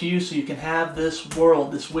conform to you so you can have this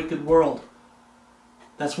world, this wicked world.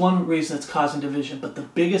 That's one reason it's causing division. But the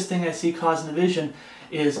biggest thing I see causing division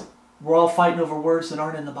is we're all fighting over words that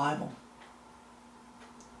aren't in the Bible.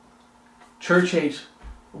 Church age.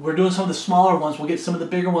 We're doing some of the smaller ones. We'll get some of the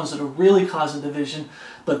bigger ones that are really causing division.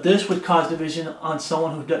 But this would cause division on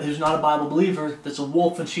someone who's not a Bible believer, that's a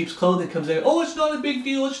wolf in sheep's clothing, comes in, oh, it's not a big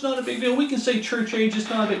deal, it's not a big deal. We can say church age, it's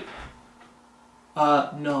not a big...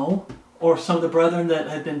 No. Or some of the brethren that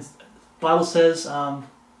had been... The Bible says...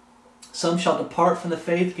 Some shall depart from the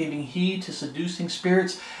faith, giving heed to seducing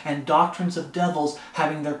spirits and doctrines of devils,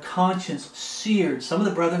 having their conscience seared. Some of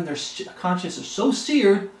the brethren, their conscience is so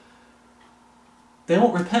seared, they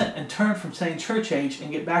won't repent and turn from saying church age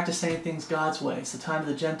and get back to saying things God's way. It's the time of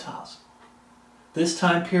the Gentiles. This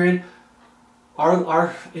time period,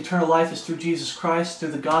 our eternal life is through Jesus Christ,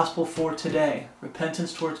 through the gospel for today.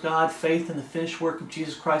 Repentance towards God, faith in the finished work of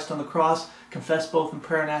Jesus Christ on the cross, confess both in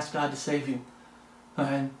prayer and ask God to save you.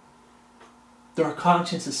 And their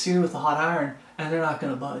conscience is seared with a hot iron, and they're not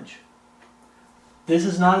going to budge. This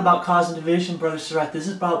is not about causing division, brothers and sisters. This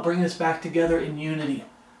is about bringing us back together in unity.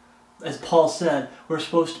 As Paul said, we're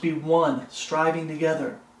supposed to be one, striving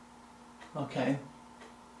together. Okay?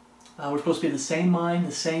 We're supposed to be the same mind,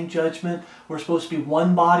 the same judgment. We're supposed to be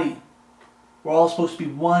one body. We're all supposed to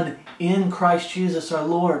be one in Christ Jesus our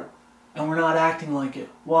Lord. And we're not acting like it.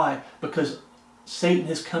 Why? Because Satan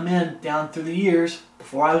has come in down through the years,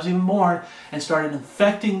 before I was even born, and started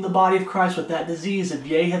infecting the body of Christ with that disease of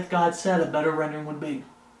yea hath God said, a better rendering would be.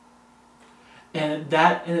 And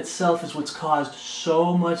that in itself is what's caused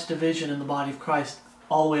so much division in the body of Christ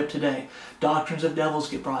all the way up today. Doctrines of devils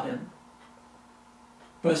get brought in.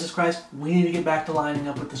 Brothers and Christ, we need to get back to lining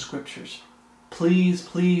up with the Scriptures. Please,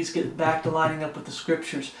 please get back to lining up with the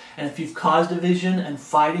Scriptures. And if you've caused division and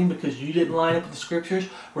fighting because you didn't line up with the Scriptures,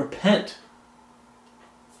 repent.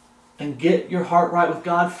 And get your heart right with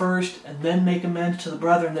God first, and then make amends to the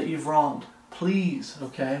brethren that you've wronged. Please,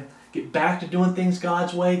 okay? Get back to doing things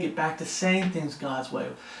God's way. Get back to saying things God's way.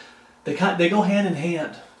 They go hand in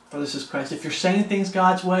hand, brothers and Christ. If you're saying things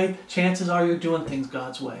God's way, chances are you're doing things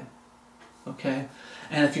God's way. Okay?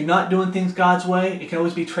 And if you're not doing things God's way, it can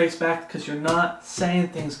always be traced back because you're not saying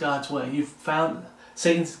things God's way.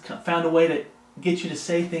 Satan's found a way to get you to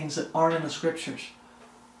say things that aren't in the Scriptures.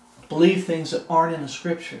 Believe things that aren't in the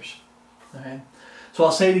Scriptures. Okay? So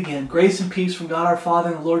I'll say it again. Grace and peace from God our Father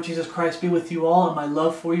and the Lord Jesus Christ be with you all, and my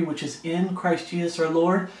love for you, which is in Christ Jesus our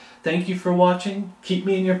Lord. Thank you for watching. Keep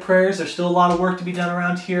me in your prayers. There's still a lot of work to be done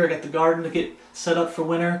around here. I got the garden to get set up for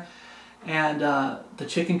winter, and the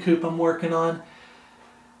chicken coop I'm working on.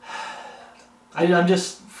 I'm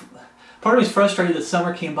just, part of me is frustrated that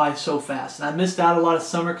summer came by so fast. And I missed out a lot of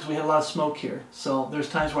summer because we had a lot of smoke here. So there's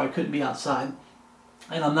times where I couldn't be outside.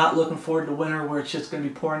 And I'm not looking forward to winter where it's just going to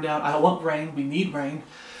be pouring down. I want rain. We need rain.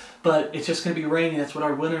 But it's just going to be rainy. That's what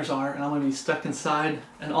our winters are. And I'm going to be stuck inside.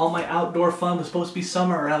 And all my outdoor fun was supposed to be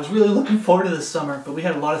summer. And I was really looking forward to this summer. But we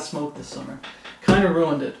had a lot of smoke this summer. Kind of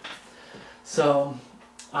ruined it. So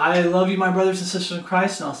I love you, my brothers and sisters in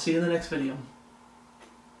Christ. And I'll see you in the next video.